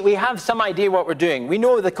randomly. We have some idea what we're doing. We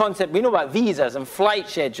know the concept, we know about visas and flight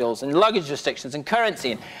schedules and luggage restrictions and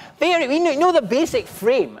currency. And we know the basic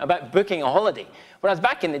frame about booking a holiday. Whereas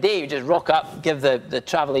back in the day, you just rock up, give the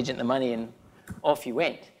travel agent the money, and off you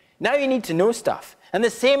went. Now you need to know stuff. And the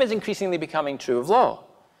same is increasingly becoming true of law.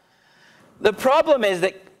 The problem is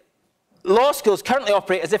that law schools currently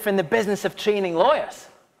operate as if they're in the business of training lawyers.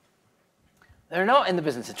 They're not in the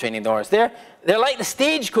business of training lawyers. They're like the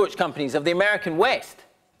stagecoach companies of the American West.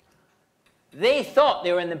 They thought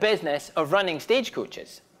they were in the business of running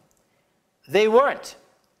stagecoaches. They weren't.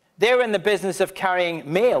 They were in the business of carrying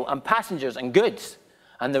mail and passengers and goods.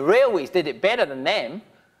 And the railways did it better than them.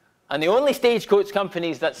 And the only stagecoach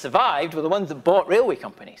companies that survived were the ones that bought railway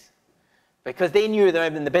companies. Because they knew they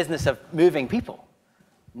were in the business of moving people,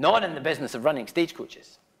 not in the business of running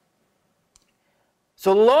stagecoaches.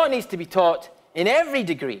 So law needs to be taught in every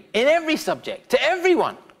degree, in every subject, to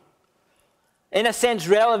everyone. In a sense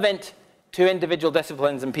relevant to individual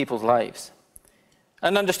disciplines and people's lives.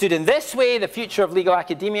 And understood in this way, the future of legal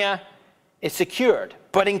academia is secured,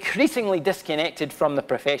 but increasingly disconnected from the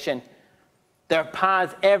profession, their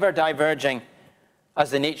paths ever diverging as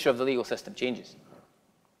the nature of the legal system changes.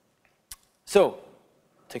 So,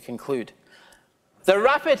 to conclude, the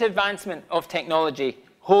rapid advancement of technology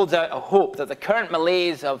holds out a hope that the current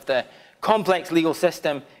malaise of the complex legal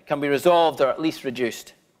system can be resolved or at least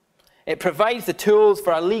reduced. It provides the tools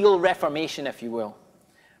for a legal reformation, if you will.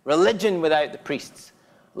 Religion without the priests,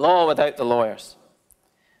 law without the lawyers.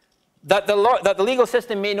 That the legal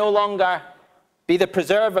system may no longer be the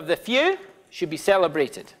preserve of the few should be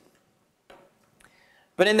celebrated.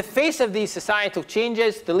 But in the face of these societal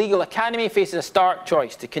changes, the Legal Academy faces a stark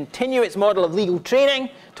choice: to continue its model of legal training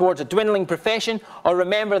towards a dwindling profession, or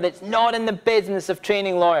remember that it's not in the business of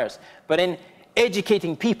training lawyers, but in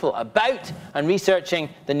educating people about and researching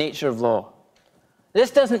the nature of law.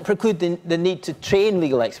 This doesn't preclude the need to train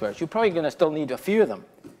legal experts. You're probably going to still need a few of them,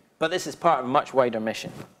 but this is part of a much wider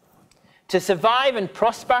mission. To survive and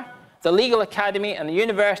prosper, the Legal Academy and the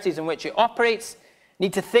universities in which it operates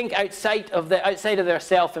need to think outside of their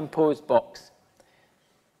self-imposed box.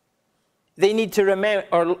 They need to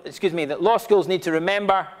that law schools need to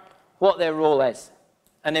remember what their role is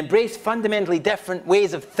and embrace fundamentally different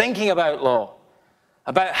ways of thinking about law,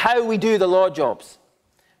 about how we do the law jobs.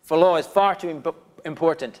 For law is far too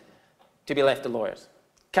important to be left to lawyers.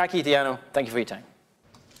 Ka kite anō. Thank you for your time.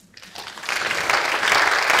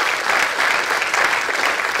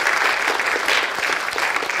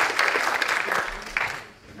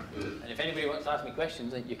 And if anybody wants to ask me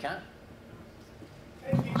questions, you can.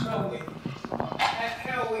 Can you tell me,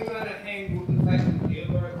 how are we going to handle the fact that the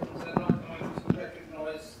Americans are not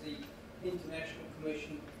International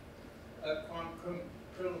Commission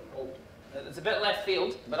Criminal Court. It's a bit left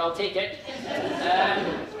field, but I'll take it.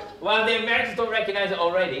 Well, the Americans don't recognise it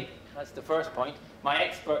already. That's the first point. My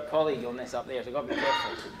expert colleague on this up there, so I've got to be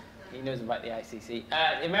careful. He knows about the ICC.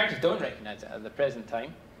 The Americans don't recognise it at the present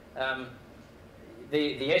time.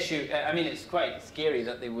 The issue, I mean, it's quite scary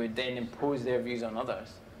that they would then impose their views on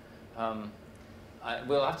others.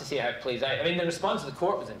 We'll have to see how it plays out. I mean, the response of the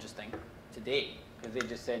court was interesting today, because they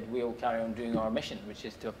just said, we'll carry on doing our mission, which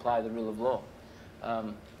is to apply the rule of law.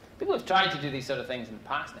 People have tried to do these sort of things in the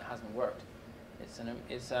past, and it hasn't worked. It's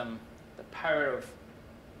the power of...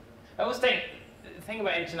 I always think, the thing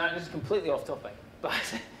about international, this is completely off topic, but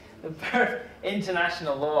the power of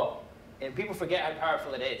international law, people forget how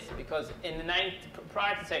powerful it is, because in the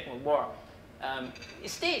prior to the Second World War,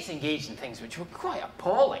 states engaged in things which were quite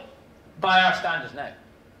appalling by our standards now.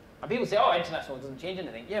 And people say, oh, international law doesn't change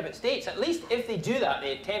anything. Yeah, but states, at least if they do that,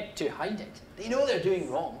 they attempt to hide it. They know they're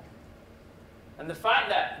doing wrong. And the fact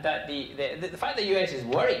that the fact that the US is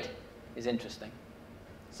worried is interesting.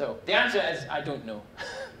 So the answer is, I don't know.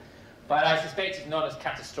 But I suspect it's not as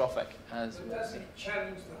catastrophic as... But does it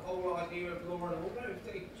challenge the whole idea of law and order if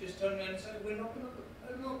they just turn around and say, we're not going to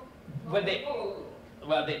follow the law?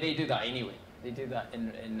 Well, they do that anyway. They do that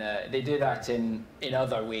in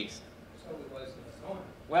other ways. So it was the time.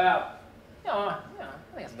 Well, I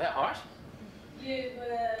think it's a bit harsh. You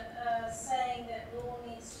were saying that law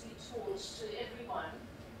needs to be taught to everyone.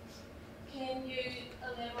 Can you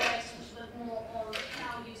elaborate a little bit more on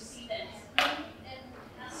how you see that happening in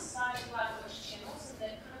a society like which channels and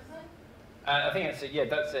that kind of thing? I think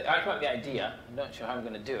that's it. I come up with the idea. I'm not sure how I'm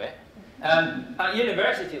going to do it. At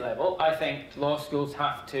university level, I think law schools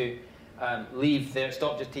have to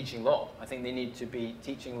stop just teaching law. I think they need to be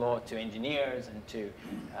teaching law to engineers and to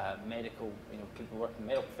medical, people working in the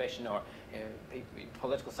medical profession or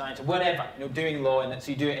political science or whatever. Doing law, and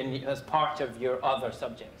so you do it as part of your other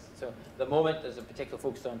subjects. So the moment there's a particular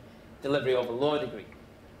focus on delivery of a law degree,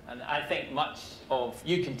 and I think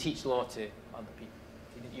you can teach law to other people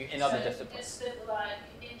in other disciplines. It's a bit like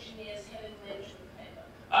engineers having management paper.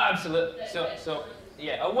 Absolutely. So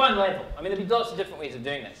yeah, at one level. I mean, there'll be lots of different ways of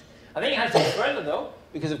doing this. I think it has to go further, though,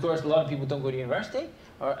 because, of course, a lot of people don't go to university,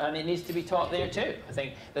 and it needs to be taught there, too. I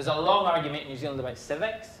think there's a long argument in New Zealand about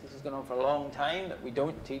civics. This has gone on for a long time, that we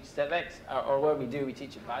don't teach civics, or where we do, we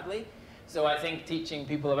teach it badly. So I think teaching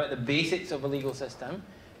people about the basics of a legal system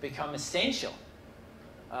become essential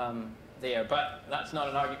there. But that's not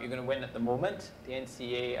an argument you're going to win at the moment. The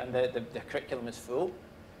NCA and the curriculum is full.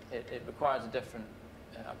 It requires a different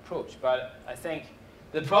approach. But I think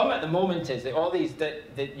the problem at the moment is that all these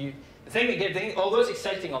although it's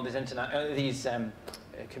exciting, all these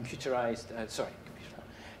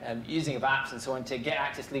using of apps and so on to get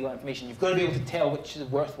access to legal information, you've got to be able to tell which is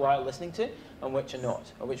worthwhile listening to and which are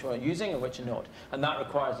not, or which one are using and which are not, and that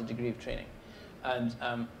requires a degree of training. And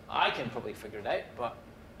I can probably figure it out, but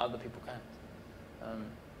other people can't.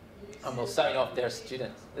 And will sign off their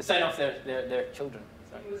students. They sign off their children.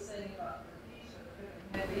 Sorry. You were saying about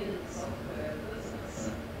repeater, in the software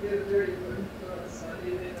business, you're very good influence on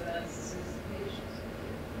the evidence sophistications.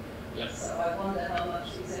 Yep. So I wonder how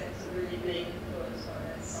much these acts are really being influenced on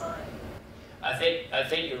that side. I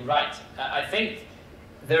think you're right. I think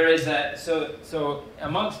there is so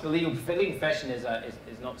amongst the legal profession is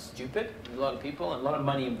not stupid. There's a lot of people and a lot of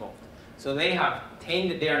money involved. So they are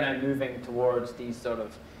now moving towards these sort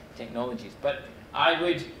of technologies. But I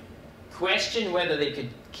would question whether they could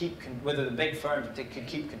whether the big firms could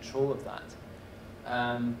keep control of that.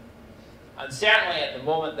 And certainly at the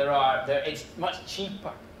moment it's much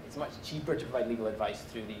cheaper. It's much cheaper to provide legal advice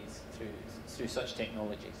through such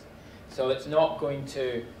technologies. So it's not going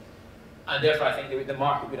to, and therefore I think the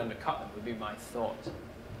market would undercut them, would be my thought.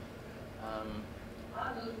 I'm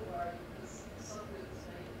a little worried because software is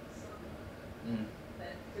made in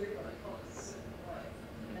that everybody follows a certain way,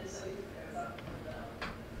 and so it goes up and down.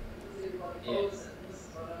 Because everybody follows it, and this is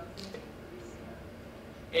what I'm thinking.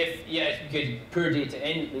 If you could poor data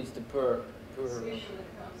in, leads to poor. Especially when it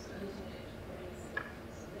comes to internet or anything that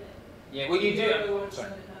comes to that. Yeah, well you do.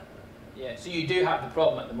 Sorry. Yeah, so you do have the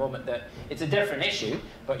problem at the moment that it's a different issue,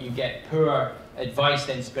 but you get poor advice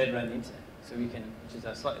then spread around the internet. So we can, which is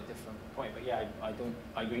a slightly different point, but yeah, I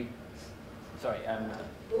agree. Sorry. Laws are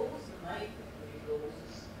made for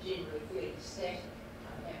laws generally fairly static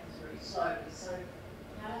and happens very slowly. So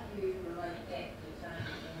how do you relate that to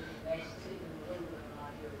changing the capacity and a little bit of an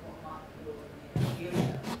idea of what might be law in the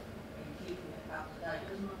future and keeping it up to date?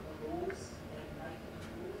 Isn't it the laws that are making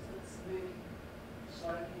the laws that's moving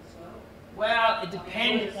slowly as well? Well, it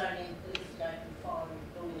depends. This is going to follow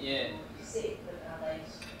the laws you said, but are they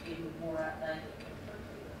getting more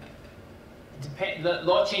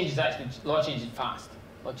law changes fast.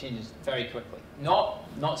 Law changes very quickly.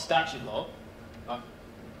 Not statute law, but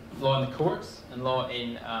law in the courts and law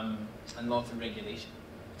through regulation.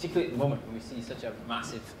 Particularly at the moment when we see such a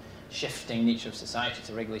massive shifting nature of society,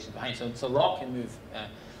 so regulation behind. So law can move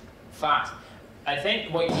fast. I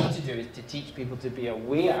think what you need to do is to teach people to be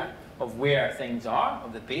aware of where things are,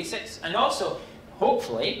 of the basics, and also,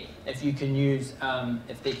 hopefully, if they can use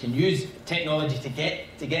technology to get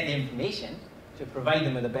the information, to provide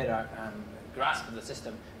them with a better grasp of the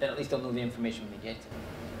system, then at least they'll know the information when they get it.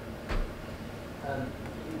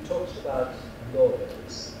 You talked about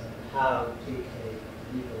lawyers and how to take a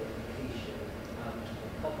legal education out to the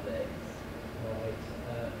public, right?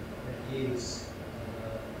 Reduce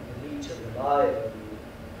the need to rely on the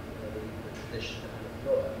traditional kind of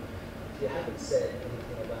lawyer. You haven't said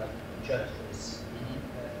anything about judges.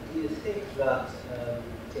 Do you think that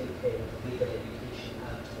taking legal education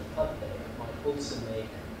out to the public might also make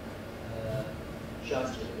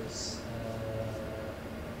judges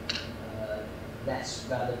less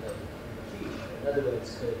relevant in the future? In other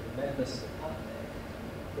words, could members of the public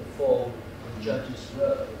perform the judge's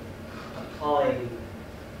role, applying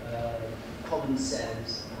common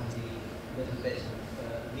sense and the little bit of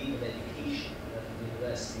legal education that the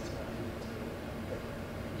universities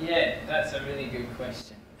might be able to? Yeah, that's a really good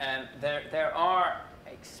question. There are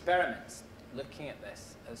experiments looking at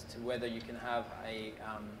this as to whether you can have a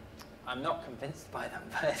I'm not convinced by them,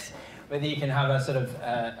 but whether you can have a sort of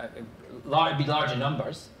larger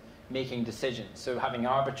numbers making decisions. So having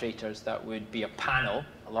arbitrators that would be a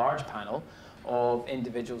large panel of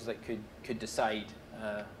individuals that could decide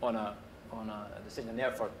on a decision, and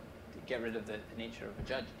therefore get rid of the nature of a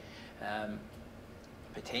judge.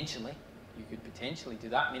 Potentially, you could potentially do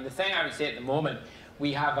that. I mean, the thing I would say at the moment,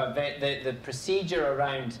 we have the procedure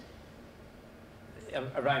around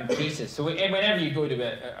cases. So whenever you go to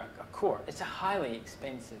a court, it's a highly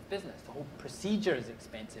expensive business. The whole procedure is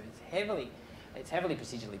expensive. It's heavily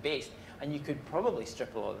procedurally based, and you could probably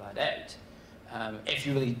strip a lot of that out if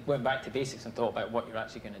you really went back to basics and thought about what you're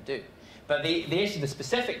actually going to do. But the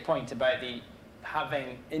specific point about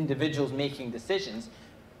having individuals making decisions,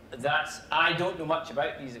 I don't know much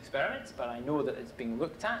about these experiments, but I know that it's being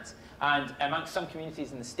looked at, and amongst some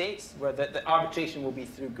communities in the States where the arbitration will be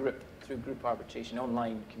through group arbitration,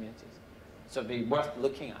 online communities. So it'd be worth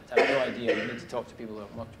looking at. I have no idea. You need to talk to people who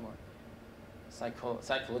have much more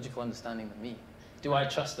psychological understanding than me. Do I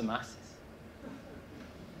trust the masses?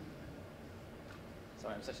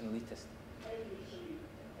 Sorry, I'm such an elitist. How do you see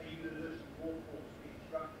a university workforce being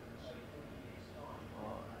structured in, say, 20 years' time?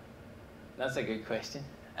 Oh, that's a good question.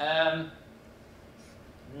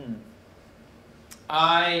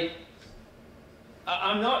 I'm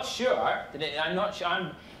not sure.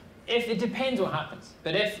 If it depends what happens,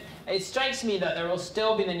 but if it strikes me that there will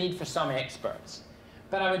still be the need for some experts,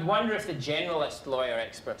 but I would wonder if the generalist lawyer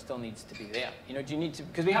expert still needs to be there. You know, do you need to?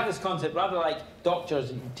 Because we have this concept, rather like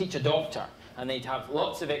doctors, you teach a doctor, and they'd have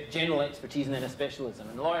lots of general expertise and then a specialism.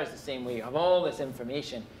 And lawyers the same way. You have all this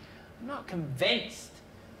information. I'm not convinced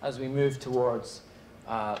as we move towards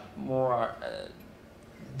more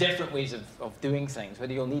different ways of doing things,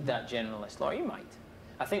 whether you'll need that generalist lawyer. You might.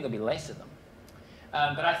 I think there'll be less of them.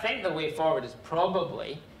 But I think the way forward is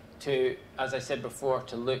probably to, as I said before,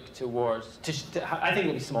 to look towards, I think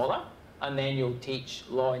it'll be smaller, and then you'll teach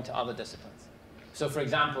law into other disciplines. So for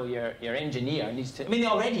example, your engineer needs to, I mean they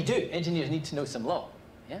already do, engineers need to know some law,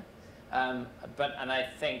 yeah? And I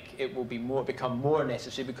think it will become more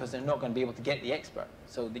necessary because they're not going to be able to get the expert,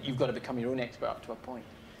 so that you've got to become your own expert up to a point.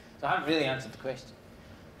 So I haven't really answered the question,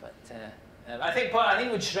 but I think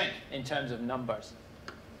it would shrink in terms of numbers,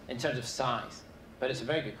 in terms of size. But it's a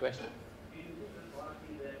very good question. Is it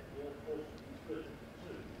likely that workforce will be split into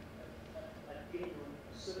two? A general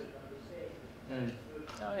civic understanding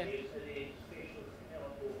that is a specialist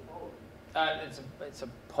help or it's a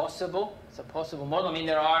possible model. I mean,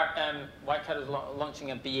 there are Whitecatt is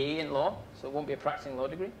launching a BA in law, so it won't be a practicing law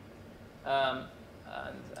degree. And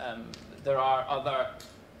there are other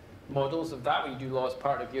models of that where you do law as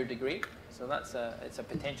part of your degree. So it's a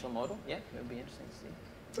potential model. Yeah, it would be interesting to see.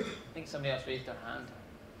 I think somebody else raised their hand.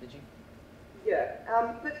 Did you? Yeah,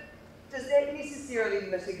 but does that necessarily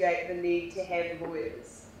mitigate the need to have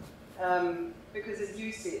lawyers? Because as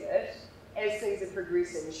you see it, as things are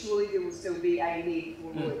progressing, surely there will still be a need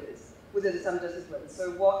for lawyers within some disciplines.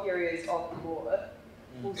 So what areas of the law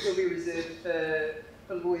will still be reserved for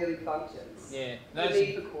lawyerly functions? Yeah. The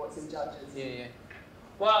need for courts and judges. Yeah.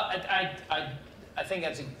 Well, I think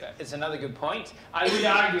it's another good point. I would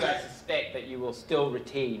argue, I suspect, that you will still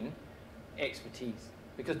retain expertise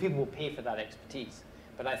because people will pay for that expertise.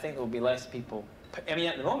 but I think there will be less people. I mean,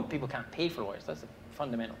 at the moment, people can't pay for lawyers. That's a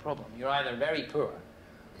fundamental problem. You're either very poor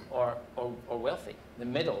or wealthy. The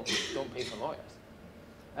middle don't pay for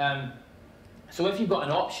lawyers. So if you've got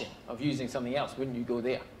an option of using something else, wouldn't you go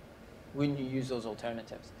there? Wouldn't you use those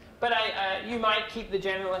alternatives? But you might keep the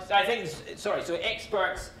generalists. I think, sorry, so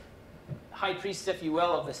experts, high priests, if you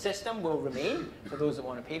will, of the system will remain for those that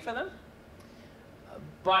want to pay for them.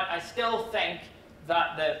 But I still think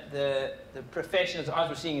that the profession, as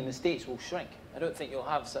we're seeing in the States, will shrink. I don't think you'll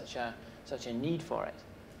have such a need for it.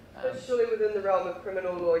 But surely within the realm of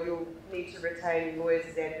criminal law, you'll need to retain lawyers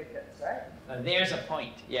as advocates, right? There's a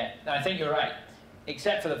point, yeah. I think you're right.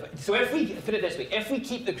 Except for the... So if we, put it this way, if we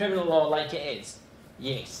keep the criminal law like it is,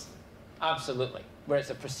 yes, absolutely. Where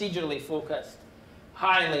it's a procedurally focused,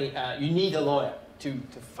 highly... you need a lawyer to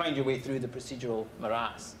find your way through the procedural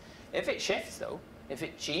morass. If it shifts, though, if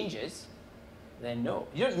it changes, then no.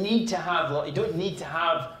 You don't need to have a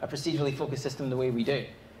procedurally focused system the way we do.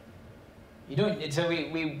 You don't. So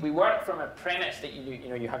we work from a premise that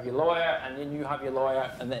you have your lawyer, and then you have your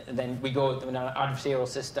lawyer, and then we go to an adversarial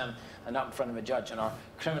system and up in front of a judge. And our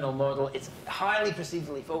criminal model, it's highly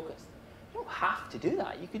procedurally focused. You don't have to do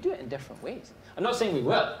that. You could do it in different ways. I'm not saying we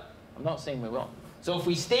will. I'm not saying we will. So if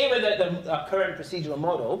we stay with the current procedural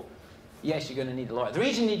model, yes, you're going to need a lawyer. The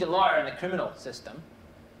reason you need a lawyer in the criminal system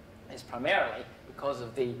is primarily because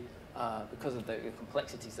of the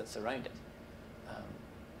complexities that surround it.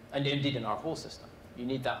 And indeed in our whole system. You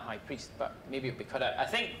need that high priest, but maybe it would be cut out. I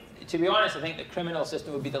think, to be honest, I think the criminal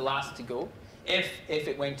system would be the last to go, if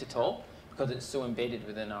it went at all, because it's so embedded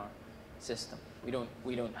within our system. We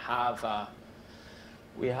don't have an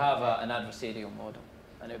adversarial model,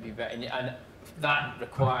 and it would be and that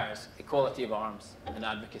requires equality of arms and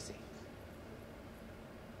advocacy.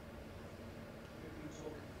 If we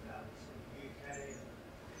talk about the UK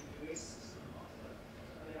and the US system,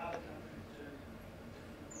 are there other countries doing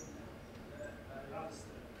others that are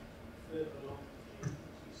further along the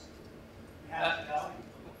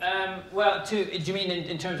how well, do you mean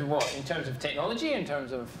in terms of what? In terms of technology? In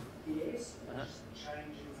terms of... Yes,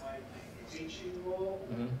 changing the way they teaching law,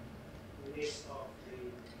 less of the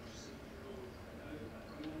procedural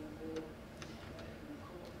criminal law.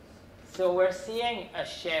 So we're seeing a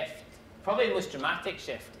shift. Probably the most dramatic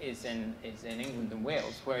shift is in England and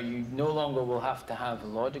Wales, where you no longer will have to have a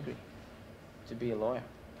law degree to be a lawyer.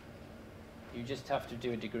 You just have to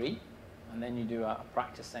do a degree, and then you do a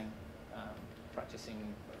practicing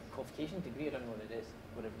qualification degree. I don't know what it is,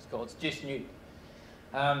 whatever it's called. It's just new.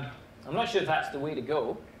 I'm not sure if that's the way to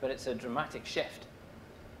go, but it's a dramatic shift.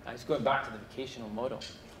 It's going back to the vocational model.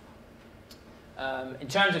 In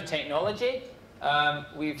terms of technology,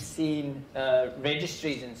 we've seen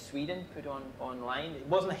registries in Sweden put online. It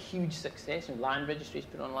wasn't a huge success. Land registries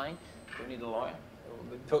put online. Don't need a lawyer.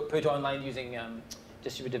 Put online using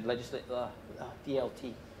distributive legislature,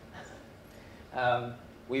 DLT.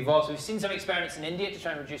 We've seen some experiments in India to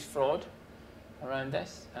try and reduce fraud around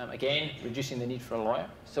this. Again, reducing the need for a lawyer.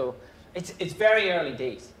 So it's very early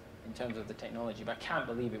days in terms of the technology, but I can't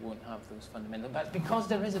believe it won't have those fundamental impacts because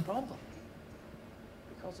there is a problem.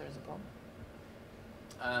 Because there is a problem.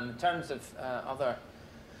 In terms of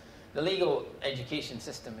the legal education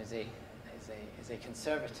system is a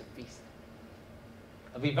conservative beast.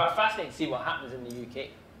 It'll be fascinating to see what happens in the UK,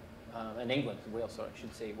 in England, Wales, sorry, I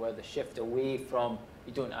should say, where the shift away from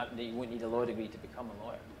you won't need a law degree to become a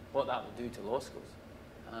lawyer. What that will do to law schools.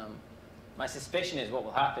 My suspicion is what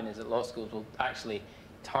will happen is that law schools will actually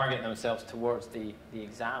target themselves towards the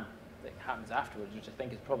exam that happens afterwards, which I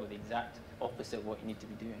think is probably the exact opposite of what you need to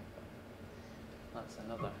be doing. But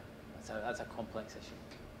that's a complex issue.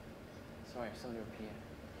 Sorry, somebody up here.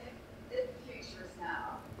 If the future is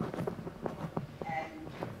now, and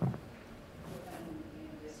within the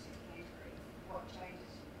University of Canterbury, what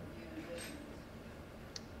changes you envision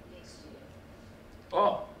next year?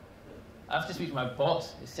 Oh, I have to speak to my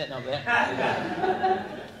boss. He's sitting up there.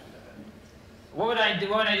 What would I do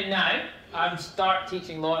now? I would start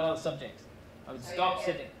teaching law and other subjects. I would stop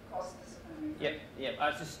sitting. Yep. I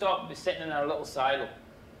would just stop sitting in our little silo,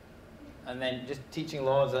 and then just teaching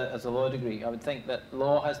law as a law degree. I would think that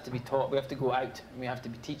law has to be taught. We have to go out, and we have to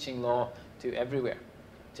be teaching law to everywhere,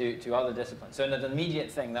 to other disciplines. So, in an immediate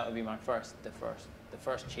thing, that would be the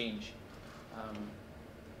first change.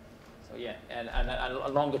 So yeah, and a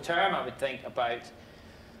longer term, I would think about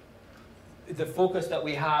the focus that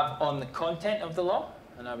we have on the content of the law,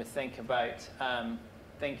 and I would think about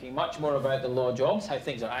thinking much more about the law jobs, how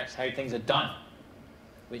things are done,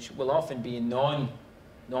 which will often be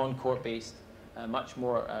non-court based, much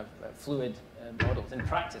more fluid models. In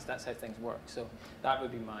practice, that's how things work. So that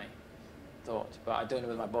would be thought, but I don't know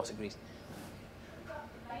whether my boss agrees.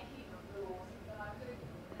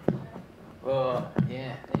 Well,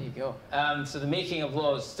 yeah, there you go. So the making of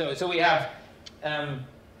laws. So we have, I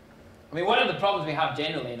mean, one of the problems we have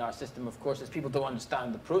generally in our system, of course, is people don't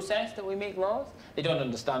understand the process that we make laws. They don't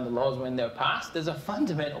understand the laws when they're passed. There's a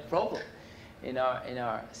fundamental problem in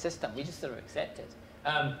our system. We just sort of accept it.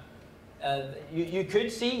 You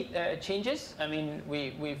could see changes. I mean,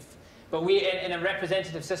 but in a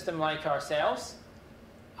representative system like ourselves,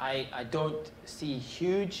 I don't see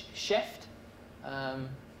huge shift. And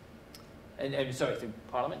sorry, through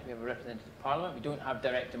Parliament, we have a representative Parliament. We don't have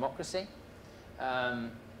direct democracy.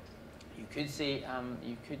 You could see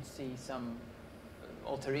some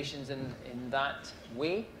alterations in that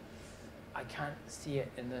way. I can't see it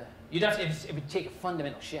in the. You'd have to. It would take a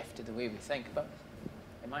fundamental shift to the way we think, but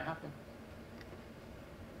it might happen.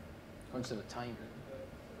 Conscious of the time.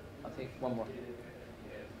 I'll take one more.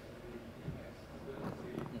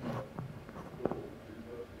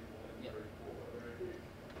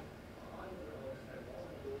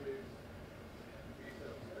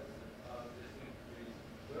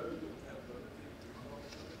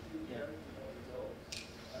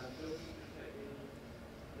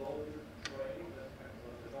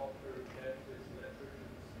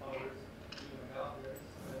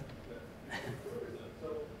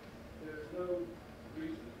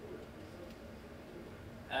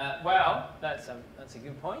 Well, that's a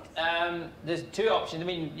good point. There's two options. I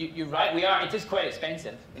mean, you're right. It is quite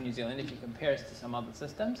expensive in New Zealand if you compare us to some other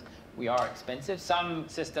systems. We are expensive. Some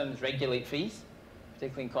systems regulate fees,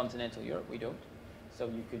 particularly in continental Europe. We don't. So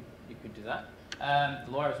you could do that. The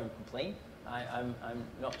lawyers will complain. I'm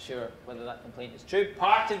not sure whether that complaint is true.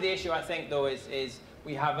 Part of the issue, I think, though, is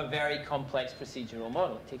we have a very complex procedural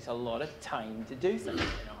model. It takes a lot of time to do things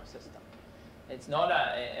in our system. It's not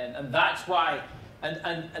and that's why.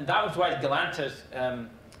 And that was why Galanter's end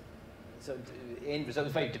result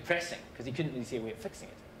was very depressing, because he couldn't really see a way of fixing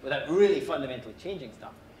it without really fundamentally changing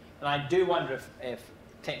stuff. And I do wonder if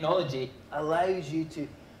technology allows you to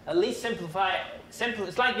at least simplify it.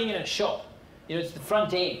 It's like being in a shop. You know, it's the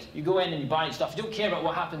front end. You go in and you buy stuff. You don't care about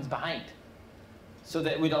what happens behind. So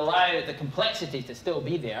that it would allow the complexity to still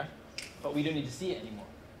be there, but we don't need to see it anymore.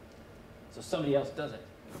 So somebody else does it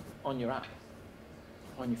on your app,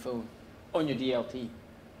 on your phone, on your DLT,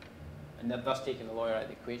 and thus taking the lawyer out of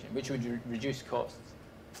the equation, which would reduce costs.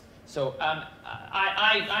 So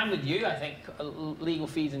I'm with you. I think legal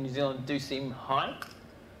fees in New Zealand do seem high,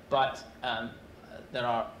 but I don't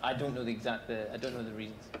know I don't know the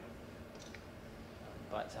reasons.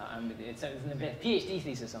 But I'm with you. It's a PhD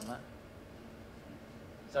thesis on that.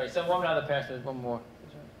 Sorry, so one other person. There's one more.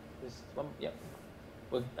 There's one. Yep.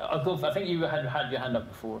 Well, I'll go. I think you had your hand up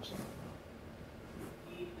before. So.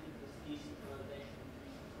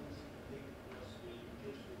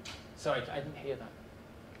 Sorry, I didn't hear that.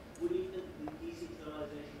 Would you think the decentralisation of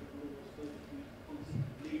law was going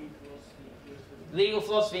to be legal philosophy and jurisprudence? Legal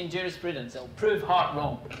philosophy and jurisprudence. It'll prove Hart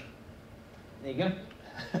wrong. There you go.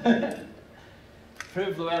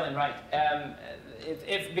 Prove Llewellyn right.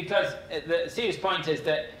 Because the serious point is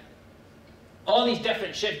that all these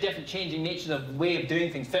different changing natures of the way of doing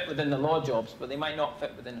things fit within the law jobs, but they might not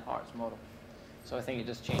fit within Hart's model. So I think it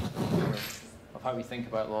just changed the nature of how we think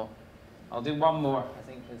about law. I'll do one more, I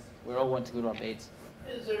think, because we all want to go to our beds.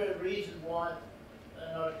 Is there a reason why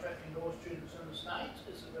they're not attracting law students in the States?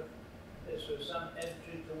 Is there some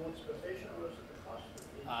attitude towards profession, or is it the cost of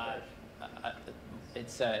the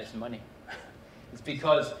education? It's money. It's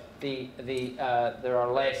because there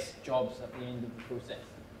are less jobs at the end of the process,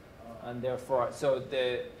 and therefore, so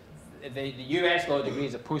the US law degree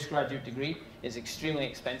is a postgraduate degree. It's extremely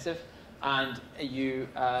expensive. And you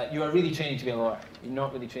are really training to be a lawyer. You're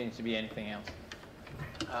not really training to be anything else.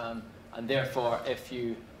 And therefore, if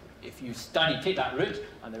you take that route,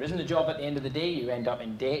 and there isn't a job at the end of the day, you end up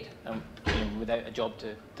in debt without a job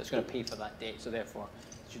that's going to pay for that debt. So therefore,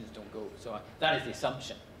 students don't go. So that is the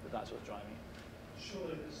assumption that that's what's driving it.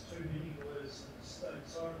 Surely there's too many lawyers in the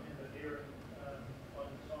States. I remember hearing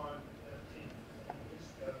one time 10 years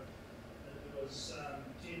ago that there was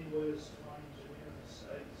 10 lawyers to one engineer in the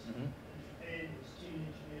States. Mm-hmm. And was 10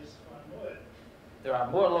 engineers to one lawyer. There are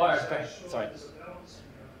more lawyers per sorry. There's a balancing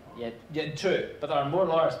going on. Yeah, true. But there are more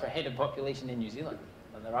lawyers per head of population in New Zealand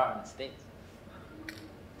than there are in the States.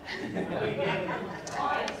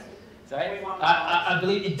 Sorry? I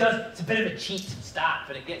believe it does. It's a bit of a cheat stat,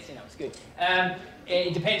 but it gets, it's good.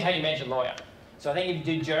 It depends how you measure lawyer. So I think if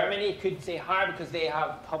you do Germany, it could say higher because they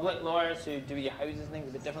have public lawyers who do your houses and things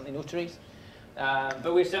a bit differently, notaries.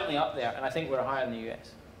 But we're certainly up there, and I think we're higher in the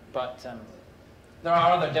US. But There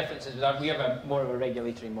are other differences. We have more of a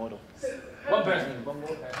regulatory model. So One more person.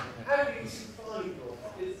 How do you define law?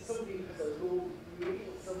 Is somebody who has a law degree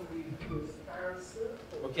or somebody who is a barrister?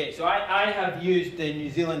 Okay, so I have used the New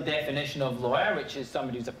Zealand definition of lawyer, which is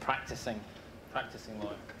somebody who's a practicing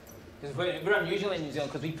lawyer. Because we're unusual in New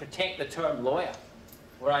Zealand because we protect the term lawyer,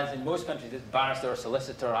 whereas in most countries it's barrister or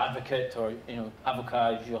solicitor or advocate or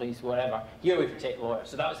avocat, juriste, whatever. Here we protect lawyers.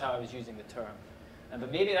 So that was how I was using the term.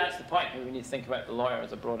 But maybe that's the point. Maybe we need to think about the lawyer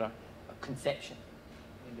as a broader conception.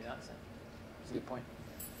 Maybe that's it. That's a good point.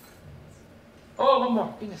 Oh, one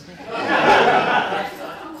more. Goodness me.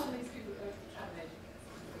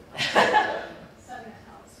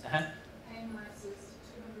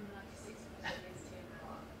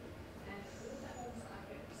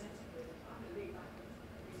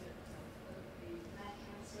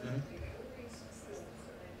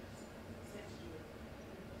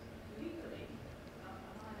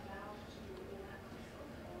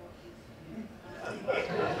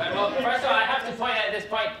 Well, first of all, I have to point out at this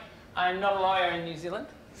point, I'm not a lawyer in New Zealand,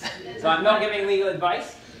 so I'm not giving legal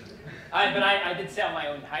advice. But I did sell my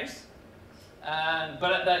own house.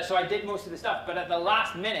 So I did most of the stuff. But at the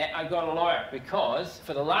last minute, I got a lawyer because,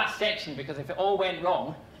 for the last section, because if it all went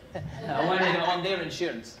wrong, I wanted it on their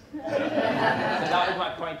insurance. So that was my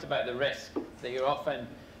point about the risk, that you're often,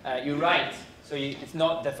 you're right, so it's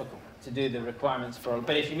not difficult to do the requirements for,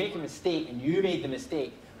 but if you make a mistake, and you made the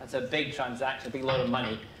mistake, that's a big transaction, a big lot of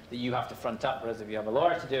money that you have to front up, whereas if you have a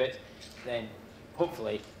lawyer to do it, then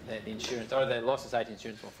hopefully the insurance, or the Law Society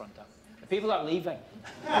insurance will front up. The people are leaving.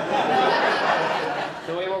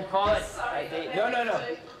 So we will call it a day. No.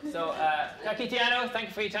 So, Kakitiano, thank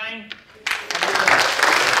you for your time.